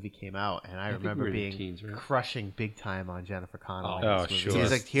when this movie came out, and I remember we were being teens, right? crushing big time on Jennifer Connelly. Oh, in this movie. sure.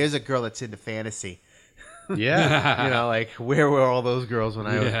 He's like, here's a girl that's into fantasy. Yeah. You know, like, where were all those girls when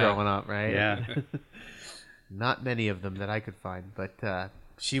I was growing up, right? Yeah. Not many of them that I could find, but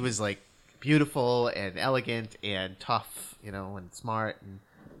she was like beautiful and elegant and tough, you know, and smart. And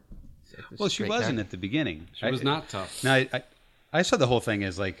Well, she wasn't at the beginning. She was not tough. No, I saw the whole thing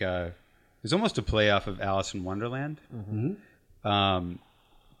as like it was almost a play off of Alice in Wonderland. Mm-hmm.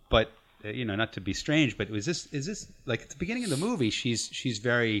 But you know, not to be strange, but is this like at the beginning of the movie? She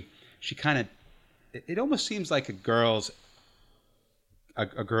kind of. It almost seems like a girl's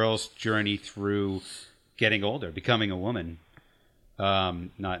journey through getting older, becoming a woman.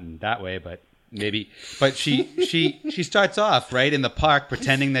 Not in that way, but maybe. But she starts off right in the park,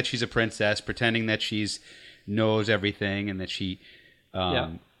 pretending that she's a princess, pretending that she's knows everything, and that she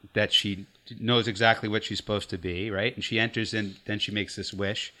knows exactly what she's supposed to be, right? And she enters in. Then she makes this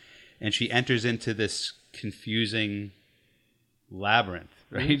wish, and she enters into this confusing labyrinth,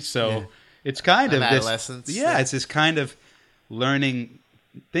 right? So. It's kind of adolescence. It's this kind of learning,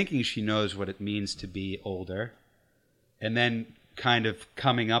 thinking she knows what it means to be older, and then kind of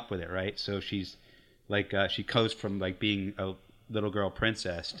coming up with it, right? So she's like, she goes from like being a little girl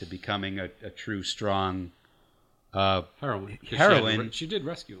princess to becoming a true strong heroine. She did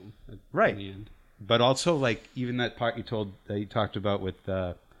rescue him, right? In the end, but also like even that part you talked about with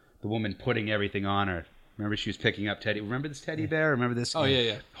the woman putting everything on her. Remember, she was picking up Teddy. Remember this teddy bear? Remember this? Oh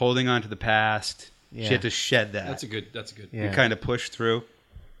yeah. Holding on to the past. Yeah. She had to shed that. That's a good. Yeah. You kind of push through.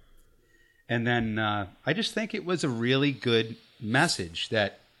 And then I just think it was a really good message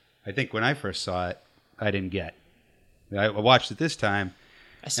that I think when I first saw it, I didn't get. I watched it this time.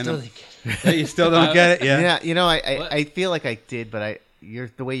 I still didn't get it. You still don't get it? Yeah. Yeah, you know, I feel like I did, but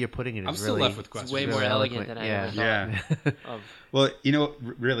the way you're putting it is I'm still really left with It's questions. way more elegant than I ever thought. Yeah. Of. Well, you know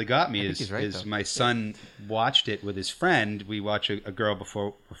what really got me I think he's right, is though. my son watched it with his friend. We watch a girl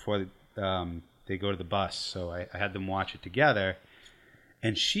before they go to the bus, so I had them watch it together.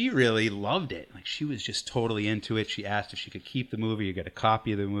 And she really loved it. Like, she was just totally into it. She asked if she could keep the movie or get a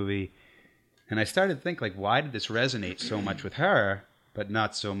copy of the movie. And I started to think, like, why did this resonate so much with her, but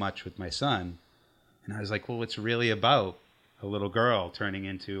not so much with my son? And I was like, well, it's really about a little girl turning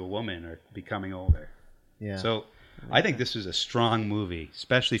into a woman or becoming older. Yeah. So I think this is a strong movie,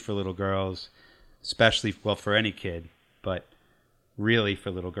 especially for little girls, especially, well, for any kid, but really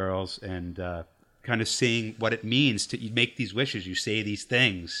for little girls, and kind of seeing what it means to make these wishes. You say these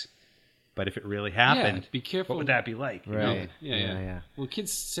things, but if it really happened, be careful. what would that be like? you know? Right. Yeah. Well,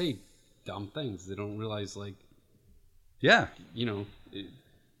 kids say dumb things. They don't realize, like, Yeah. you know,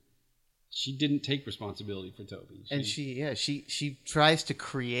 she didn't take responsibility for Toby. And she tries to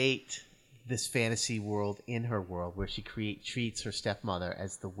create this fantasy world in her world where she treats her stepmother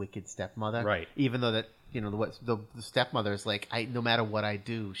as the wicked stepmother. Right. Even though that, you know, the stepmother is like, no matter what I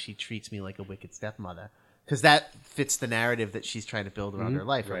do, she treats me like a wicked stepmother. Because that fits the narrative that she's trying to build around her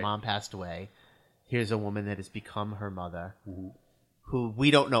life. Her Right. mom passed away. Here's a woman that has become her mother, who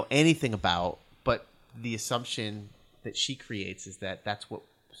we don't know anything about, but the assumption that she creates is that that's what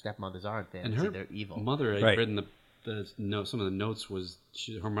stepmothers are in fantasy. And her They're evil. mother, I'd Right. read in the note, some of the notes was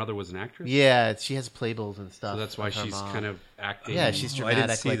her mother was an actress. Yeah, she has playbills and stuff. So that's why of her she's mom. kind of acting. Yeah, she's Oh, I didn't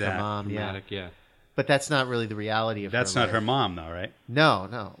dramatic see like that. her mom. dramatic. Yeah, Yeah. but that's not really the reality of That's her not life. her mom, though, right?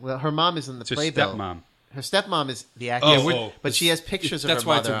 No. Well, her mom is in the It's her playbill. stepmom. Her stepmom is the actress, Oh, but she has pictures of That's her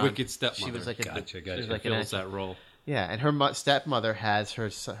why mother it's a on- wicked stepmother. She was like a Gotcha. She was She like an fills actress. that role. Yeah, and her stepmother has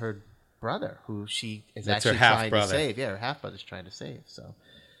her brother, who she is That's her actually trying to half-brother. save. Yeah, her half brother's trying to save. So,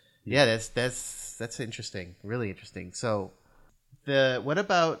 yeah, that's interesting, really interesting. So, what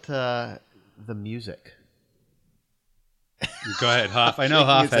about the music? Go ahead, Hoff. I know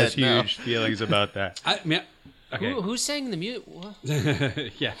Hoff You has said no. huge feelings about that. I mean, okay. Who sang the music?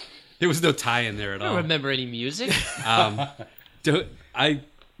 Yeah, there was no tie in there at I all. don't remember any music. I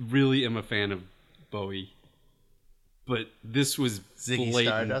really am a fan of Bowie, but this was Ziggy blatant.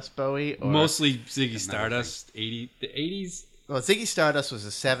 Stardust Bowie? Or, Mostly Ziggy Stardust. The 80s. Well, Ziggy Stardust was a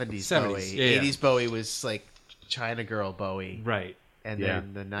 70s 70s, Bowie. yeah. 80s Bowie was like China Girl Bowie. Right. And Yeah.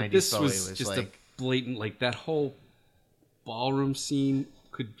 then the But 90s this Bowie was just like... a blatant, like, that whole ballroom scene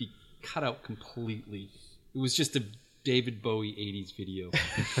could be cut out completely. It was just a David Bowie 80s video.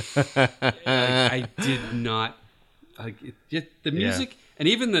 I did not like it, the music, and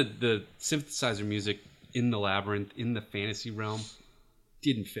even the synthesizer music in the Labyrinth, in the fantasy realm,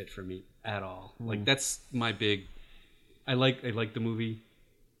 didn't fit for me at all. Like that's my big. I like the movie,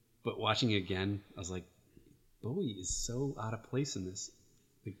 but watching it again, I was like, Bowie is so out of place in this.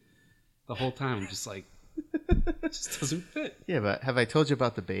 Like, the whole time, I'm just like, it just doesn't fit. Yeah, but have I told you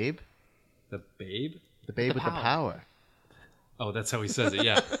about the Babe? The Babe? The Babe with the power. Oh, that's how he says it.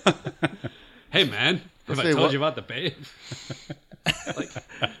 Yeah. Hey, man, have I Say told what? you about the Babe?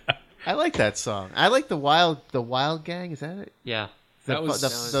 I like that song. I like the Wild Gang. Is that it? Yeah. That was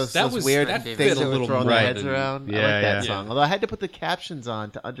those weird that things fit a that were little throwing more their heads than- around. I Yeah, like that yeah. song. Although I had to put the captions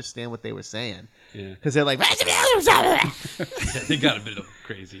on to understand what they were saying. Yeah. Because they're like, They got a bit of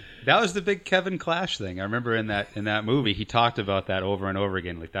crazy. That was the big Kevin Clash thing. I remember in that movie, he talked about that over and over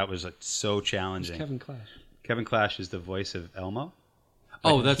again. Like that was so challenging. Kevin Clash. Kevin Clash is the voice of Elmo.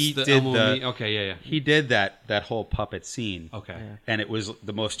 Oh, Like, that's he the did Elmo and me. Okay, yeah. He did that whole puppet scene. Okay. And it was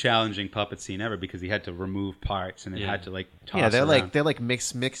the most challenging puppet scene ever because he had to remove parts and it had to like toss yeah, they're around. like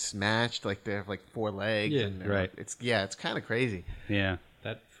mixed matched. Like they have like 4 legs. Yeah, and right. It's kind of crazy. Yeah.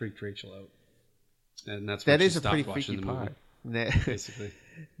 That freaked Rachel out. And that's That when is she a stopped pretty watching freaky the movie. part. Basically.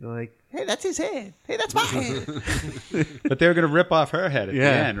 They're like, hey, that's his head. Hey, that's my head. But they were going to rip off her head at the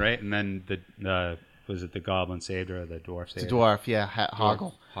Yeah. end, right? And then was it the goblin saved her or the dwarf saved The her? dwarf, yeah,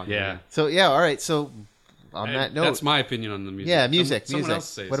 Hoggle. Yeah. So yeah, all right. So on that note, That's my opinion on the music. yeah, music. Someone else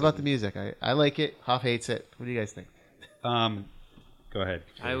say What about the something. music? I like it. Hoff hates it. What do you guys think? Go ahead.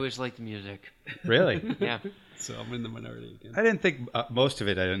 I always liked the music. Really? Yeah. So I'm in the minority again. I didn't think most of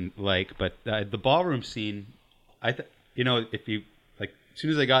it I didn't like, but the ballroom scene, if you like, as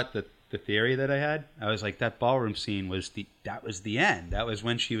soon as I got the theory that I had, I was like, that ballroom scene was the end. That was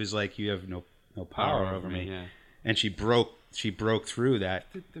when she was like, you have no power over me, yeah. and she broke through that.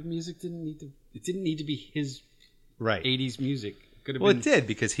 The music didn't need to be his Right. 80s music. Could have Well, been. it did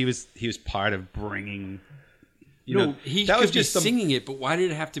because he was part of bringing. He that could was be just singing it, but why did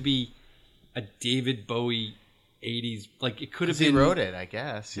it have to be a David Bowie 80s? Like it could have He been wrote it, I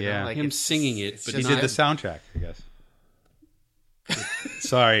guess. You Yeah. know, like him it's- singing it, it's but He just- did the soundtrack, I guess.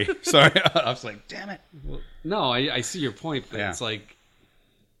 sorry. I was like, damn it. No, I see your point, but Yeah. it's like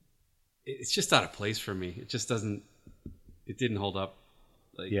it's just out of place for me. It just doesn't. It didn't hold up.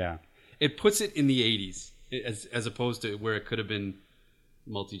 Like, Yeah. it puts it in the 80s as opposed to where it could have been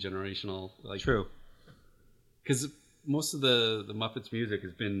multi-generational. Like True. because most of the Muppets music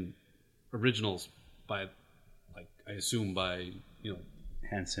has been originals by, like I assume by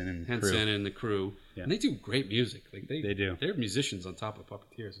Henson and Henson crew. and the crew, Yeah. and they do great music. Like they do. They're musicians on top of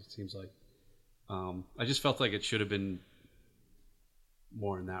puppeteers. It seems like. I just felt like it should have been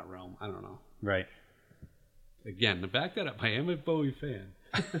more in that realm. I don't know. Right. Again, to back that up, I am a Bowie fan,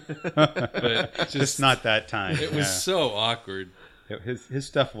 but Just not that time. it was Yeah. so awkward. His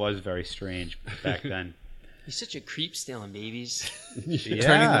stuff was very strange back then. He's such a creep stealing babies. Yeah.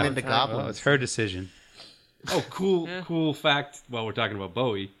 Turning them into Well, goblins. it's her decision. Oh, cool fact. While we're talking about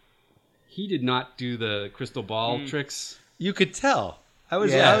Bowie, he did not do the crystal ball tricks. You could tell. I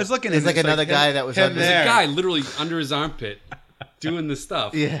was looking at There's him, like it's another guy him- that was him under- There's there. a guy literally under his armpit doing the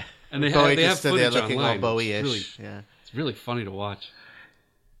stuff. Yeah. and they Bowie have just stood there footage looking online. all Bowie-ish. It's really, Yeah. it's really funny to watch.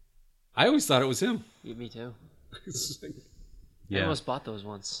 I always thought it was him. Me too. It's like- I Yeah. almost bought those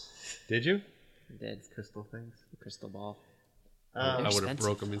once. Did you? I did. Crystal things. Crystal ball. I would have expensive.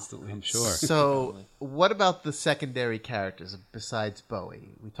 broke him instantly. I'm sure. So, what about the secondary characters besides Bowie?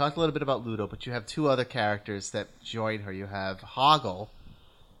 We talked a little bit about Ludo, but you have 2 other characters that join her. You have Hoggle,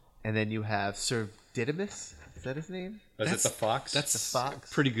 and then you have Sir Didymus. Is that his name? Was it the fox? That's The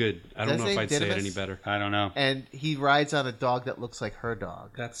fox? pretty good. I Is don't that know his if name, I'd say it Didymus? any better. I don't know. And he rides on a dog that looks like her dog.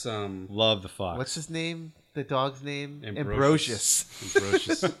 That's Love the fox. What's his name? The dog's name? Ambrosius.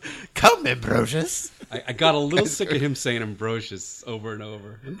 Ambrosius. Ambrosius. Come, Ambrosius. I got a little sick of him saying Ambrosius over and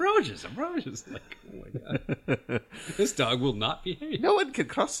over. Ambrosius. Like, oh my god, this dog will not behave. No one can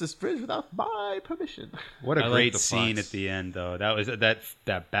cross this bridge without my permission. What a I like great the scene fox. at the end, though. That was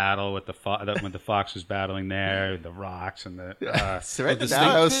that battle with when the fox was battling there, the rocks and the. Surrender the now,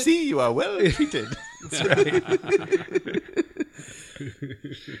 snake I'll pit? see you are well treated.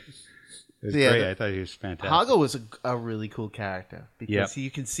 It was Yeah, great. the- I thought he was fantastic. Hoggle was a really cool character because Yep.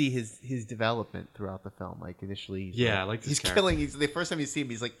 you can see his development throughout the film. Like initially, he's Yeah, like, I like this he's character. killing. He's the first time you see him,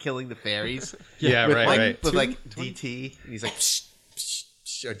 he's like killing the fairies. Yeah, with right, like, right. With like DT, and he's like psh, psh,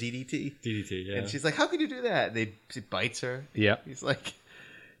 psh, or DDT, DDT. Yeah. and she's like, "How can you do that?" And she bites her. Yep. He's like,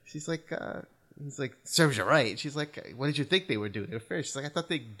 he's like, serves you right. She's like, what did you think they were doing? They were fairies. She's like, I thought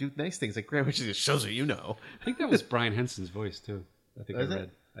they'd do nice things. Like, Grandma, she just shows her, you know. I think that was Brian Henson's voice too. I think Was I it? read.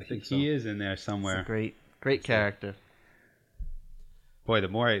 I think so. He is in there It's a somewhere. great character. Boy, the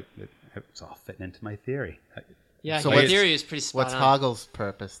more it's all fitting into my theory. Yeah, So your what's- theory is pretty spot What's on. Hoggle's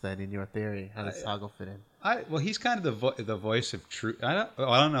purpose then in your theory? How does Hoggle fit in? Well, he's kind of the voice of truth. I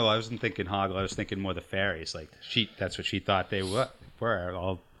don't know. I wasn't thinking Hoggle. I was thinking more the fairies. Like that's what she thought they were.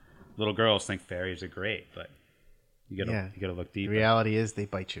 All little girls think fairies are great, but you gotta look The deeper. reality is they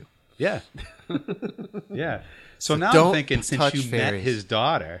bite you. Yeah, yeah. So now don't I'm thinking, since touch you met fairies. his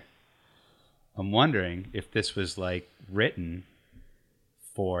daughter, I'm wondering if this was like written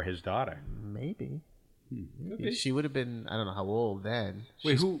for his daughter. Maybe. She would have been, I don't know how old then.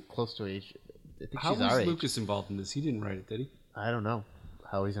 Wait, She's who- close to age. I think How she's our was age. Lucas involved in this? He didn't write it, did he? I don't know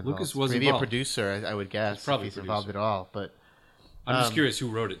how he's involved. Lucas was maybe involved. a producer, I would guess. He's probably if he's a involved producer. at all. But I'm just curious who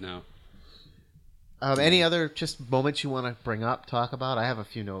wrote it now. any other just moments you want to bring up, talk about? I have a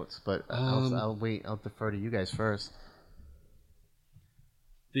few notes, but I'll wait. I'll defer to you guys first.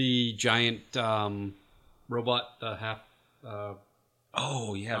 The giant robot, the half.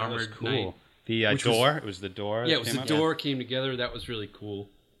 Oh yeah, that was Armored cool. knight. The Which door. It was the door. Yeah, that it was came the up? door came together. That was really cool.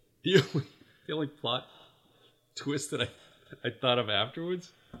 The only plot twist that I thought of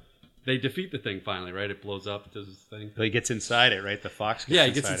afterwards, they defeat the thing finally, right? It blows up, it does its thing. So he gets inside it, right? The fox. Yeah,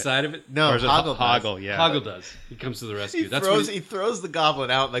 he gets inside of it. No, Or is it Hoggle does. Hoggle, yeah. Hoggle does. He comes to the rescue. He throws the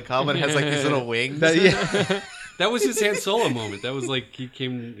goblin out, and the goblin has like these little wings. That was his Han Solo moment. That was like he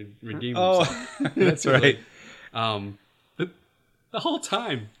came and redeemed Oh, himself. that's right. The whole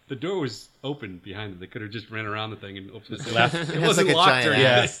time the door was open behind them. They could have just ran around the thing and opened it. Left. It has wasn't like a locked or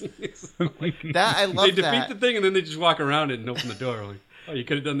giant anything. That I love They defeat that. the thing and then they just walk around it and open the door. Like, oh, you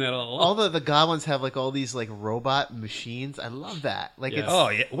could have done that all along. All the goblins have like all these like robot machines. I love that. Like Yeah. it's Oh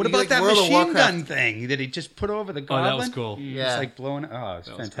yeah. What you about like that World of machine Warcraft. gun thing that he just put over the Oh, goblin? that was cool. Yeah. It's like blowing. Oh, it's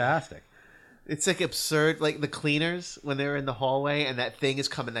That was fantastic. It's like absurd. Like the cleaners when they're in the hallway and that thing is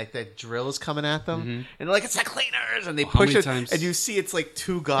coming, like that drill is coming at them, and they're like, "It's the cleaners!" And they How push many it, times- and you see it's like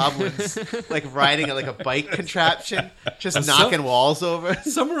two goblins like riding like a bike contraption, just And knocking walls over.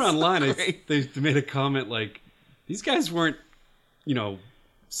 Somewhere online, Great. they made a comment like, "These guys weren't,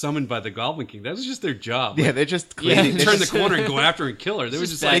 summoned by the Goblin King. That was just their job. Yeah, Like, they're just they cleaning. didn't They're turn the just- corner and go after her and kill her. They were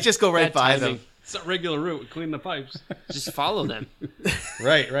just They like, just go right bad by timing. them. it's a regular route. Clean the pipes. Just follow them.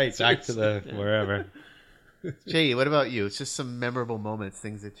 Right. Back to the wherever. Jay, what about you? It's just some memorable moments,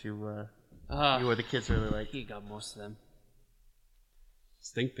 things that you or the kids really like. You got most of them.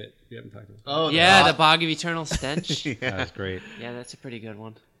 Stink pit. We haven't talked about. Oh, Yeah, the bog of eternal stench. That was great. Yeah, that's a pretty good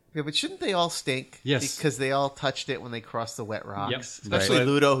one. Yeah, but shouldn't they all stink? Yes. Because they all touched it when they crossed the wet rocks. Yep. Especially Right.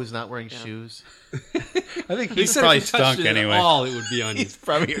 Ludo, who's not wearing shoes. I think He he's said probably if you touched stunk it anyway. At all, it would be on you. He's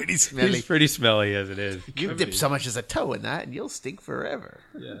probably already smelly. He's pretty smelly as it is. You dip so much as a toe in that, and you'll stink forever.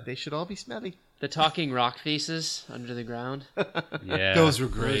 Yeah. They should all be smelly. The talking rock faces under the ground. Yeah. Those were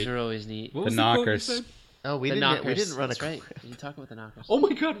Those great. are always neat. What The was quote you knockers. said? Oh, we The didn't. knockers. We didn't run That's a. right. You talk about the knockers. Oh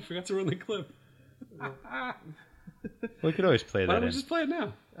my god, I forgot to run the clip. We could always play Why that don't we in. just play it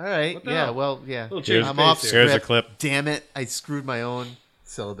now? All right. What the Yeah. hell? Well. Yeah. Little change I'm of off pace script. here. Here's a clip. Damn it! I screwed my own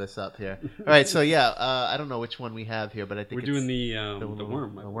syllabus up here. All right. So yeah, I don't know which one we have here, but I think We're it's doing the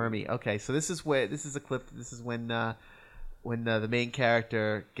worm. The wormy. Okay. So this is a clip. This is when the main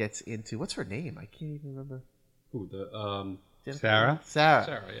character gets into what's her name? I can't even remember. Ooh, the Jennifer? Sarah?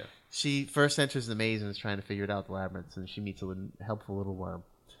 Sarah, yeah. She first enters the maze and is trying to figure it out, the labyrinth, and she meets a helpful little worm.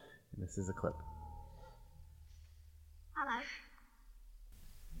 And this is a clip. Hello.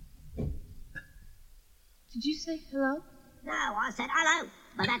 Did you say hello? No, I said hello,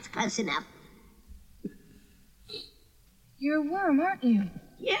 but that's close enough. You're a worm, aren't you?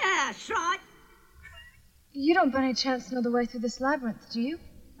 Yeah, that's right. You don't by any chance know the way through this labyrinth, do you?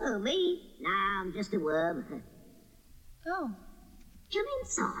 Oh, me? No, I'm just a worm. Oh, Come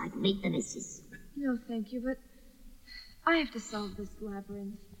inside, meet the missus. no thank you, but I have to solve this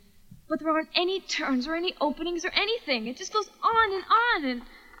labyrinth. But there aren't any turns or any openings or anything. It just goes on and on and...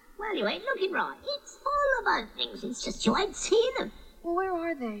 Well, you ain't looking right. It's full of openings. It's just you ain't seeing them. Well, where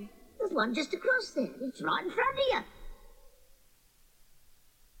are they? There's one just across there. It's right in front of you.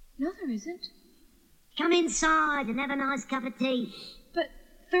 No, there isn't. Come inside and have a nice cup of tea. But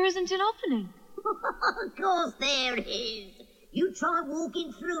there isn't an opening. Of course there is. You try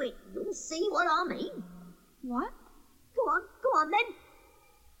walking through it. You'll see what I mean. What? Go on then.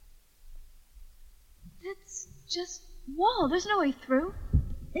 That's just wall. There's no way through.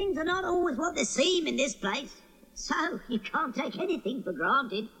 Things are not always what they seem in this place. So you can't take anything for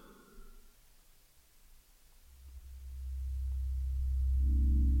granted.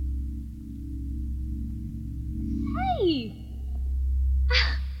 Hey!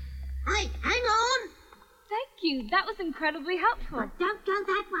 Hey, hang on. Thank you. That was incredibly helpful. But don't go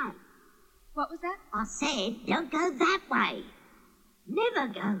that way. What was that? I said don't go that way. Never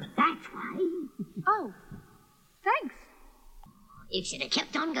go that way. Oh. Thanks. You should have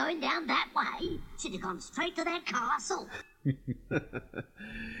kept on going down that way. Should have gone straight to that castle.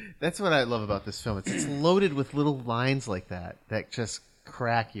 That's what I love about this film. It's loaded with little lines like that just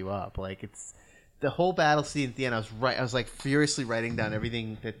crack you up. Like, it's the whole battle scene at the end. I was like furiously writing down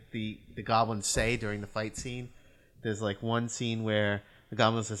everything that the goblins say during the fight scene. There's like one scene where the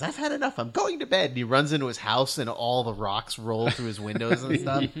goblin says, "I've had enough. I'm going to bed." And he runs into his house and all the rocks roll through his windows and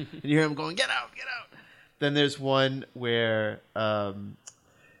stuff. And you hear him going, "Get out, get out." Then there's one where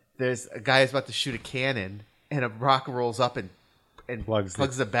there's a guy who's about to shoot a cannon and a rock rolls up and plugs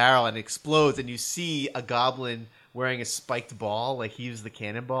the barrel and explodes. And you see a goblin wearing a spiked ball, like he used the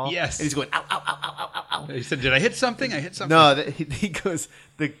cannonball. Yes. And he's going, "Ow, ow, ow, ow, ow, ow." He said, "Did I hit something? I hit something." No, he goes,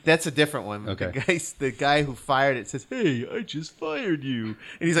 that's a different one. Okay. The guy who fired it says, "Hey, I just fired you."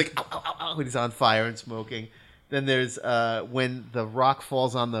 And he's like, "Ow, ow, ow, ow," and he's on fire and smoking. Then there's when the rock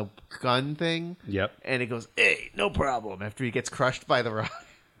falls on the gun thing. Yep. And it goes, "Hey, no problem," after he gets crushed by the rock.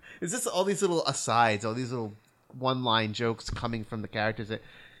 Is this all these little asides, all these little one-line jokes coming from the characters that,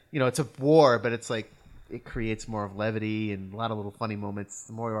 it's a war, but it's like, it creates more of levity and a lot of little funny moments.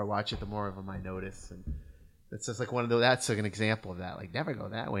 The more I watch it, the more of them I notice. And it's just like one of those, that's like an example of that. Like, never go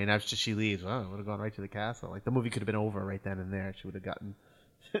that way. And after she leaves, I would have gone right to the castle. Like, the movie could have been over right then and there. She would have gotten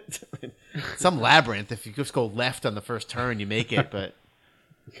some labyrinth. If you just go left on the first turn, you make it. But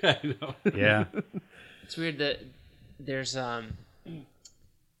I know. Yeah. It's weird that there's a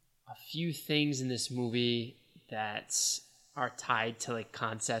few things in this movie that are tied to like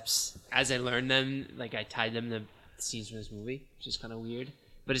concepts. As I learned them, like I tied them to scenes from this movie, which is kind of weird.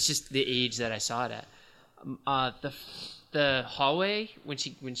 But it's just the age that I saw it at. The hallway when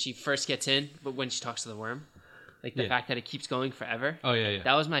she first gets in, but when she talks to the worm, like the fact that it keeps going forever. Oh yeah.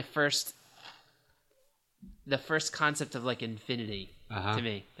 That was the first concept of like infinity to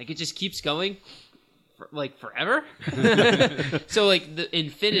me. Like it just keeps going. Like forever. So like the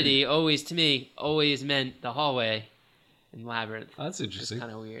infinity always to me always meant the hallway in Labyrinth. Oh, that's interesting. It's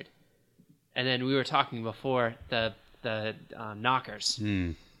kind of weird. And then we were talking before the knockers.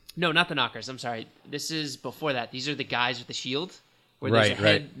 No, not the knockers. I'm sorry. This is before that. These are the guys with the shield, where there's a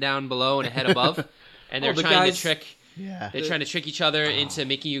head down below and a head above, and they're trying to trick. Yeah, they're trying to trick each other into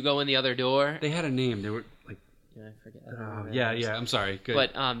making you go in the other door. They had a name. They were like, I forget. Yeah. I'm sorry. Good.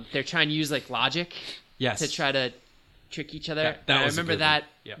 But they're trying to use like logic. Yes. To try to trick each other. That I was remember that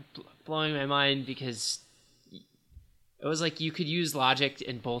blowing my mind because it was like you could use logic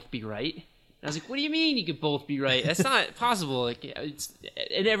and both be right. And I was like, what do you mean you could both be right? That's not possible. Like it's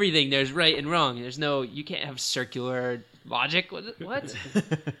in everything there's right and wrong. You can't have circular logic. What?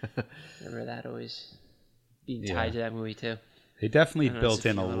 Remember that always being tied to that movie too. They definitely built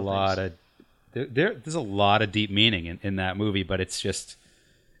in a lot of there's a lot of deep meaning in that movie, but it's just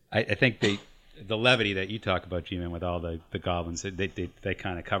I think the levity that you talk about, G-Man, with all the goblins, they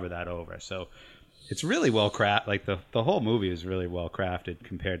kind of cover that over. So it's really well crafted. Like the whole movie is really well crafted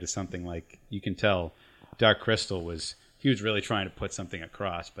compared to something like, you can tell Dark Crystal he was really trying to put something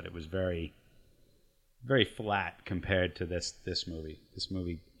across, but it was very, very flat compared to this movie. This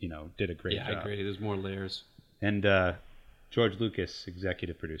movie, did a great job. Yeah, I agree. There's more layers. And George Lucas,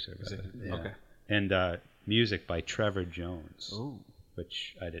 executive producer. Yeah. Okay. And music by Trevor Jones. Ooh.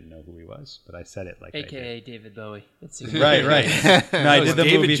 Which I didn't know who he was, but I said it like AKA I did. David Bowie. Right. No, I did the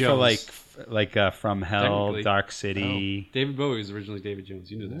David movie Jones. for like From Hell, Dark City. Oh. David Bowie was originally David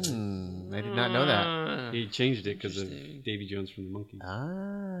Jones. You knew that. I did not know that. He changed it because of Davy Jones from the Monkees.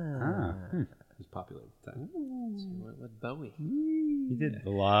 It was popular at the time. With Bowie. He did a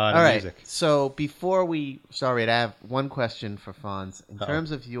lot All of right. music. So before I have one question for Fonz. In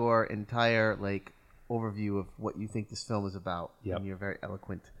terms of your entire overview of what you think this film is about in your very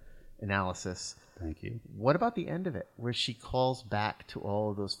eloquent analysis. Thank you. What about the end of it, where she calls back to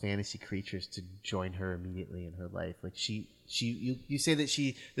all of those fantasy creatures to join her immediately in her life? Like you say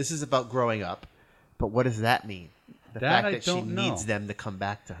that this is about growing up, but what does that mean? The fact that she needs them to come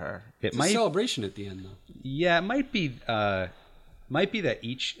back to her. It's a celebration at the end, though. Yeah, it might be that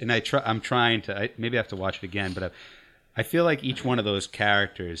each, and I'm trying to. Maybe I have to watch it again, but I feel like each one of those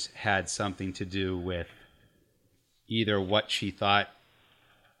characters had something to do with either what she thought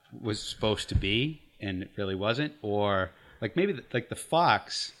was supposed to be and it really wasn't, or like maybe the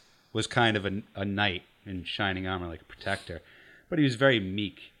fox was kind of a knight in shining armor, like a protector, but he was very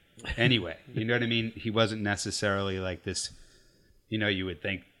meek anyway. You know what I mean? He wasn't necessarily like this, you would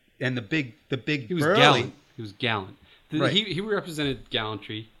think. And the big he was burly, gallant. He was gallant. Right. He represented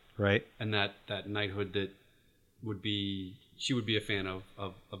gallantry, right? And that knighthood that she would be a fan of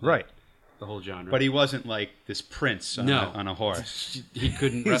right. the whole genre. But he wasn't like this prince on, on a horse. He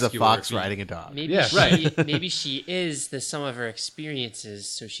couldn't He was a rescue her fox if he- riding a dog. Maybe maybe she is the sum of her experiences,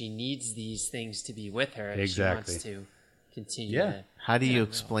 so she needs these things to be with her. If she wants to continue. Yeah. How do you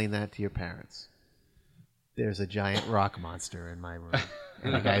explain that to your parents? There's a giant rock monster in my room,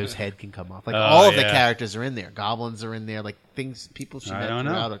 and a guy whose head can come off. Like all of the characters are in there. Goblins are in there. Like things, people she met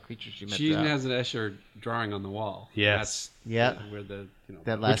throughout, or creatures she met. She even has an Escher drawing on the wall. Yes. Where the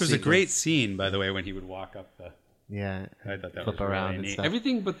that which was a great scene, by the way, when he would walk up the. Yeah. I thought that flip was around really and neat. stuff.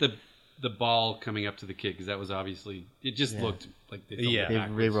 Everything but the ball coming up to the kid, because that was obviously it just looked like they filmed it they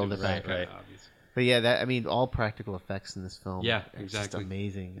backwards. re-rolled It it was back. kinda obvious. But yeah, all practical effects in this film. Yeah, are just exactly.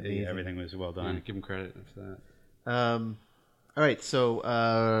 amazing. Yeah, everything was well done. Yeah, give him credit for that. All right,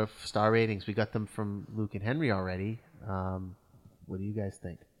 so star ratings. We got them from Luke and Henry already. What do you guys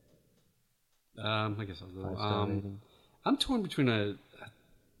think? I guess I'll go. 5-star rating. I'm torn between a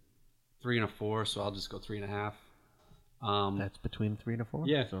 3 and a 4, so I'll just go 3.5. That's between 3 and a 4.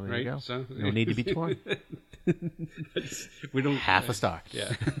 Yeah, so there right. you go. So No need to be torn. We don't half a star.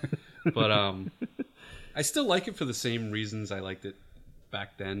 Yeah, but I still like it for the same reasons I liked it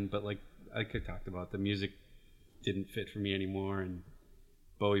back then. But like I talked about, the music didn't fit for me anymore, and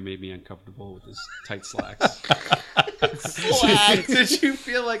Bowie made me uncomfortable with his tight slacks. Did you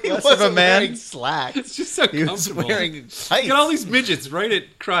feel like less of a man? Wearing slacks. It's just so He was comfortable. wearing tights. You got all these midgets right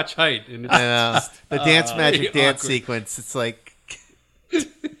at crotch height, and it's I know. The dance magic really dance awkward. sequence. It's like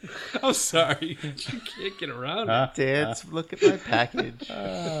I'm sorry, you can't get around it. dance. Look at my package.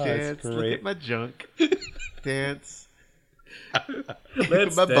 Dance. Look great. at my junk. Dance.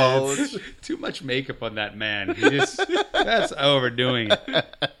 Let's my dance. bulge. Too much makeup on that man. That's overdoing it.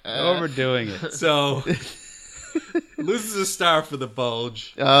 Overdoing it. So loses a star for the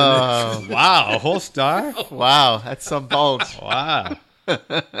bulge. Oh Wow, a whole star? wow, that's some bulge. Wow.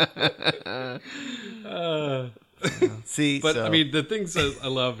 See, But so, I mean, the things I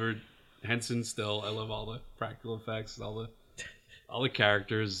love are Henson still. I love all the practical effects, all the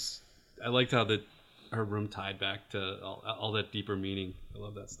characters. I liked how her room tied back to all that deeper meaning. I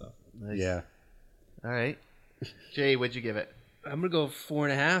love that stuff. nice. Yeah. All right, Jay, what'd you give it? I'm gonna go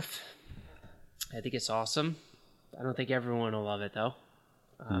 4.5. I think it's awesome. I don't think everyone will love it though,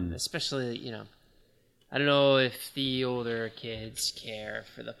 especially I don't know if the older kids care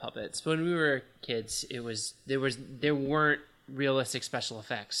for the puppets. But when we were kids, there weren't realistic special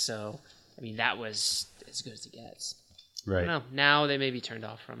effects, so I mean that was as good as it gets. Right. I don't know. Now they may be turned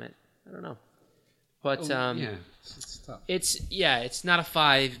off from it. I don't know. But Yeah, it's tough. it's not a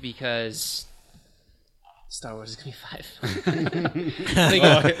 5 because Star Wars is gonna be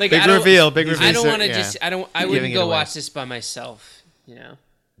 5. Big reveal. Big reveal. I don't want to Yeah. I wouldn't Giving it go away. watch this by myself.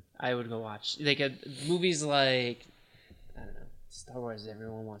 I would go watch movies like I don't know Star Wars.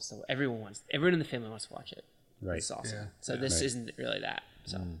 Everyone in the family wants to watch it. Right. It's awesome. Yeah. So this isn't really that.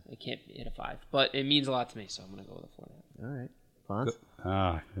 So it can't hit a 5, but it means a lot to me. So I'm gonna go with a 4.5. All right, Fonz?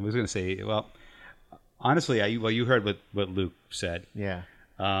 I was going to say, well, honestly, you heard what Luke said. Yeah.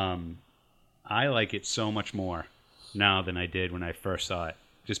 I like it so much more now than I did when I first saw it,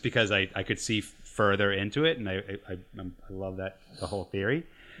 just because I could see further into it, and I love the whole theory.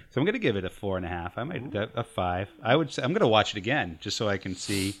 So I'm going to give it a 4.5. I might a 5. I'm going to watch it again just so I can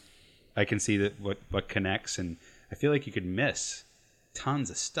see that what connects, and I feel like you could miss tons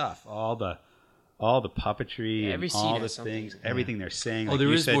of stuff, all the puppetry Every and scene all the has something. things, everything they're saying. Oh, like there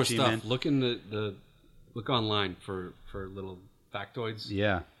you is said, more G-Man. stuff. Look in look online for little factoids.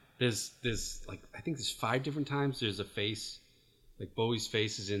 Yeah. There's like I think there's 5 different times there's a face, like Bowie's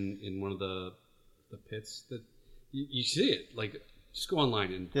face is in one of the pits that you see it. Like just go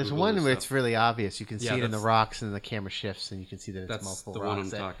online and There's Google one this where stuff. it's really obvious. You can see Yeah, it in the that's- rocks, and the camera shifts, and you can see that it's That's multiple the rocks. one I'm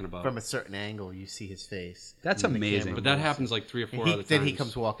that talking about. From a certain angle, you see his face. That's and the amazing. camera But that moves. happens like 3 or 4 And other times. then he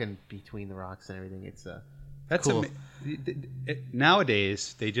comes walking between the rocks and everything. It's That's cool.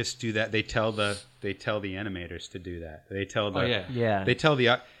 Nowadays they just do that. They tell the animators to do that. They tell the Yeah. They tell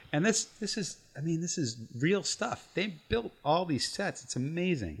the and this is real stuff. They built all these sets. It's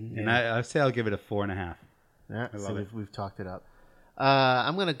amazing. And I say I'll give it a 4.5. Yeah, I so love it. we've talked it up.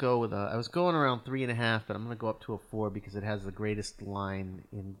 I'm gonna go with I was going around 3.5, but I'm gonna go up to a 4 because it has the greatest line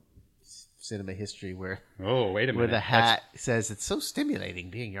in cinema history where Oh, wait a minute. where the hat says it's so stimulating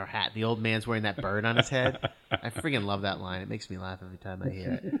being your hat. The old man's wearing that bird on his head. I freaking love that line. It makes me laugh every time I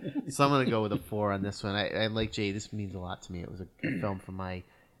hear it. So I'm gonna go with a 4 on this one. I like Jay. This means a lot to me. It was a film from my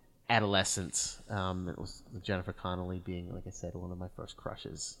adolescence. It was Jennifer Connelly being, like I said, one of my first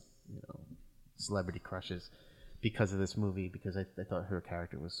crushes. Celebrity crushes. Because of this movie, because I thought her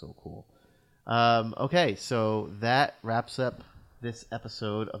character was so cool. Okay, so that wraps up this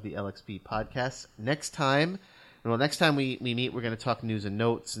episode of the LXP podcast. Next time we meet, we're going to talk news and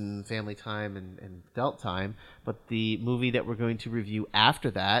notes and family time and adult time. But the movie that we're going to review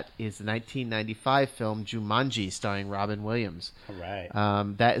after that is the 1995 film Jumanji, starring Robin Williams. All right.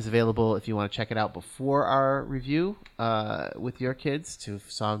 That is available if you want to check it out before our review with your kids to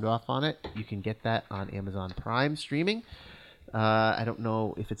sound off on it. You can get that on Amazon Prime streaming. I don't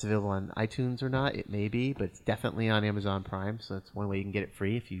know if it's available on iTunes or not. It may be, but it's definitely on Amazon Prime. So that's one way you can get it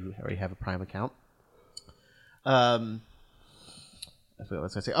free if you already have a Prime account. I forgot what I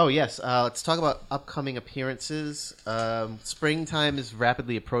was going to say. Oh, yes. Let's talk about upcoming appearances. Springtime is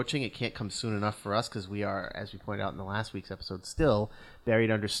rapidly approaching. It can't come soon enough for us because we are, as we pointed out in the last week's episode, still buried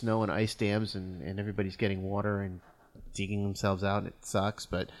under snow and ice dams, and everybody's getting water and digging themselves out, and it sucks.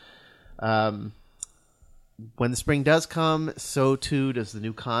 But when the spring does come, so too does the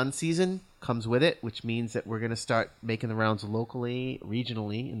new con season comes with it, which means that we're going to start making the rounds locally,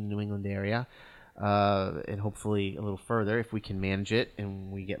 regionally in the New England area, and hopefully a little further if we can manage it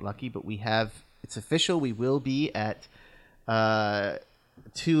and we get lucky. But it's official. We will be at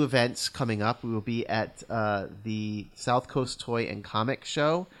 2 events coming up. We will be at the South Coast Toy and Comic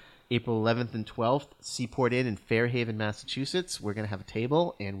Show, April 11th and 12th, Seaport Inn in Fairhaven, Massachusetts. We're going to have a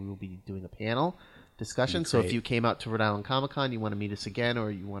table and we will be doing a panel discussion. So if you came out to Rhode Island Comic Con, you want to meet us again,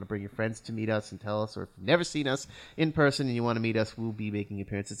 or you want to bring your friends to meet us and tell us, or if you've never seen us in person and you want to meet us, we'll be making an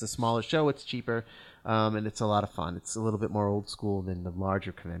appearance. It's a smaller show, it's cheaper, and it's a lot of fun. It's a little bit more old school than the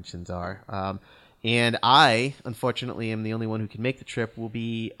larger conventions are. And I, unfortunately, am the only one who can make the trip. We'll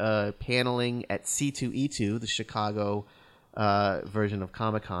be paneling at C2E2, the Chicago version of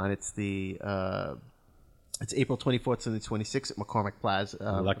Comic Con. It's April 24th to the 26th at McCormick Plaza,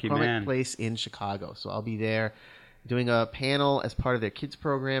 McCormick Place in Chicago. So I'll be there doing a panel as part of their kids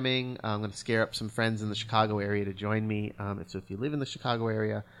programming. I'm going to scare up some friends in the Chicago area to join me. So if you live in the Chicago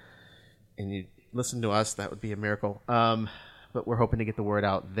area and you listen to us, that would be a miracle. But we're hoping to get the word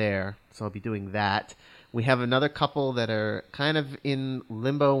out there. So I'll be doing that. We have another couple that are kind of in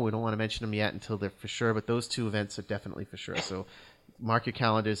limbo. We don't want to mention them yet until they're for sure, but those 2 events are definitely for sure. So mark your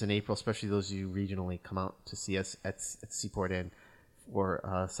calendars in April, especially those of you regionally. Come out to see us at Seaport Inn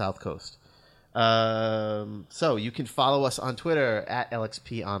for South Coast. So you can follow us on Twitter at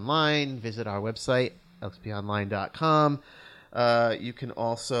LXP Online. Visit our website, lxponline.com. You can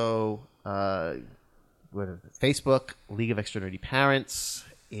also Facebook, League of Extra Nerdy Parents,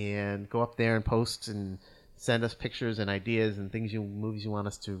 and go up there and post and send us pictures and ideas and movies you want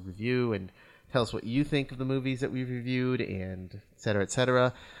us to review, and tell us what you think of the movies that we've reviewed, and et cetera, et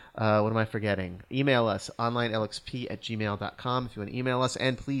cetera. What am I forgetting? Email us, onlinelxp@gmail.com if you want to email us.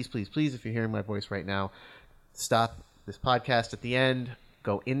 And please, please, please, if you're hearing my voice right now, stop this podcast at the end.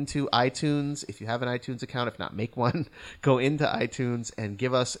 Go into iTunes. If you have an iTunes account, if not, make one. Go into iTunes and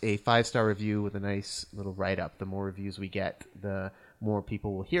give us a 5-star review with a nice little write-up. The more reviews we get, the more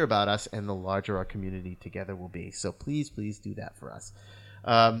people will hear about us, and the larger our community together will be. So please, please do that for us.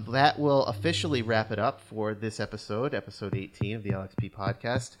 That will officially wrap it up for this episode 18 of the LXP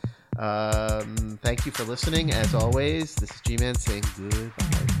podcast. Thank you for listening. As always, this is G-Man saying goodbye.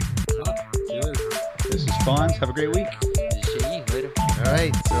 This is Spawns. Have a great week. Later. All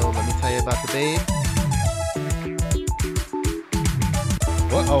right, so let me tell you about the babe.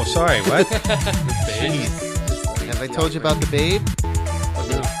 What? Oh, sorry. What? Jeez. Have I told you about the babe?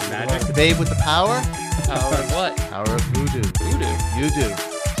 Magic? The babe with the power? Power of what? Power of voodoo. Voodoo? You do.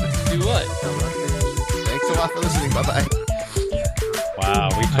 Do what? Thanks a lot for listening. Bye-bye. Wow,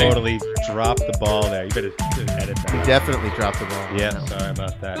 we totally dropped the ball there. You better edit that. We definitely dropped the ball. Yeah, sorry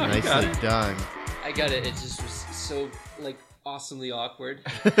about that. Nicely done. I got it. It just was so, awesomely awkward.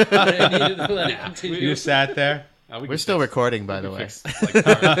 I needed to let it continue. You sat there. We're still recording, by the way.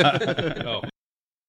 Oh.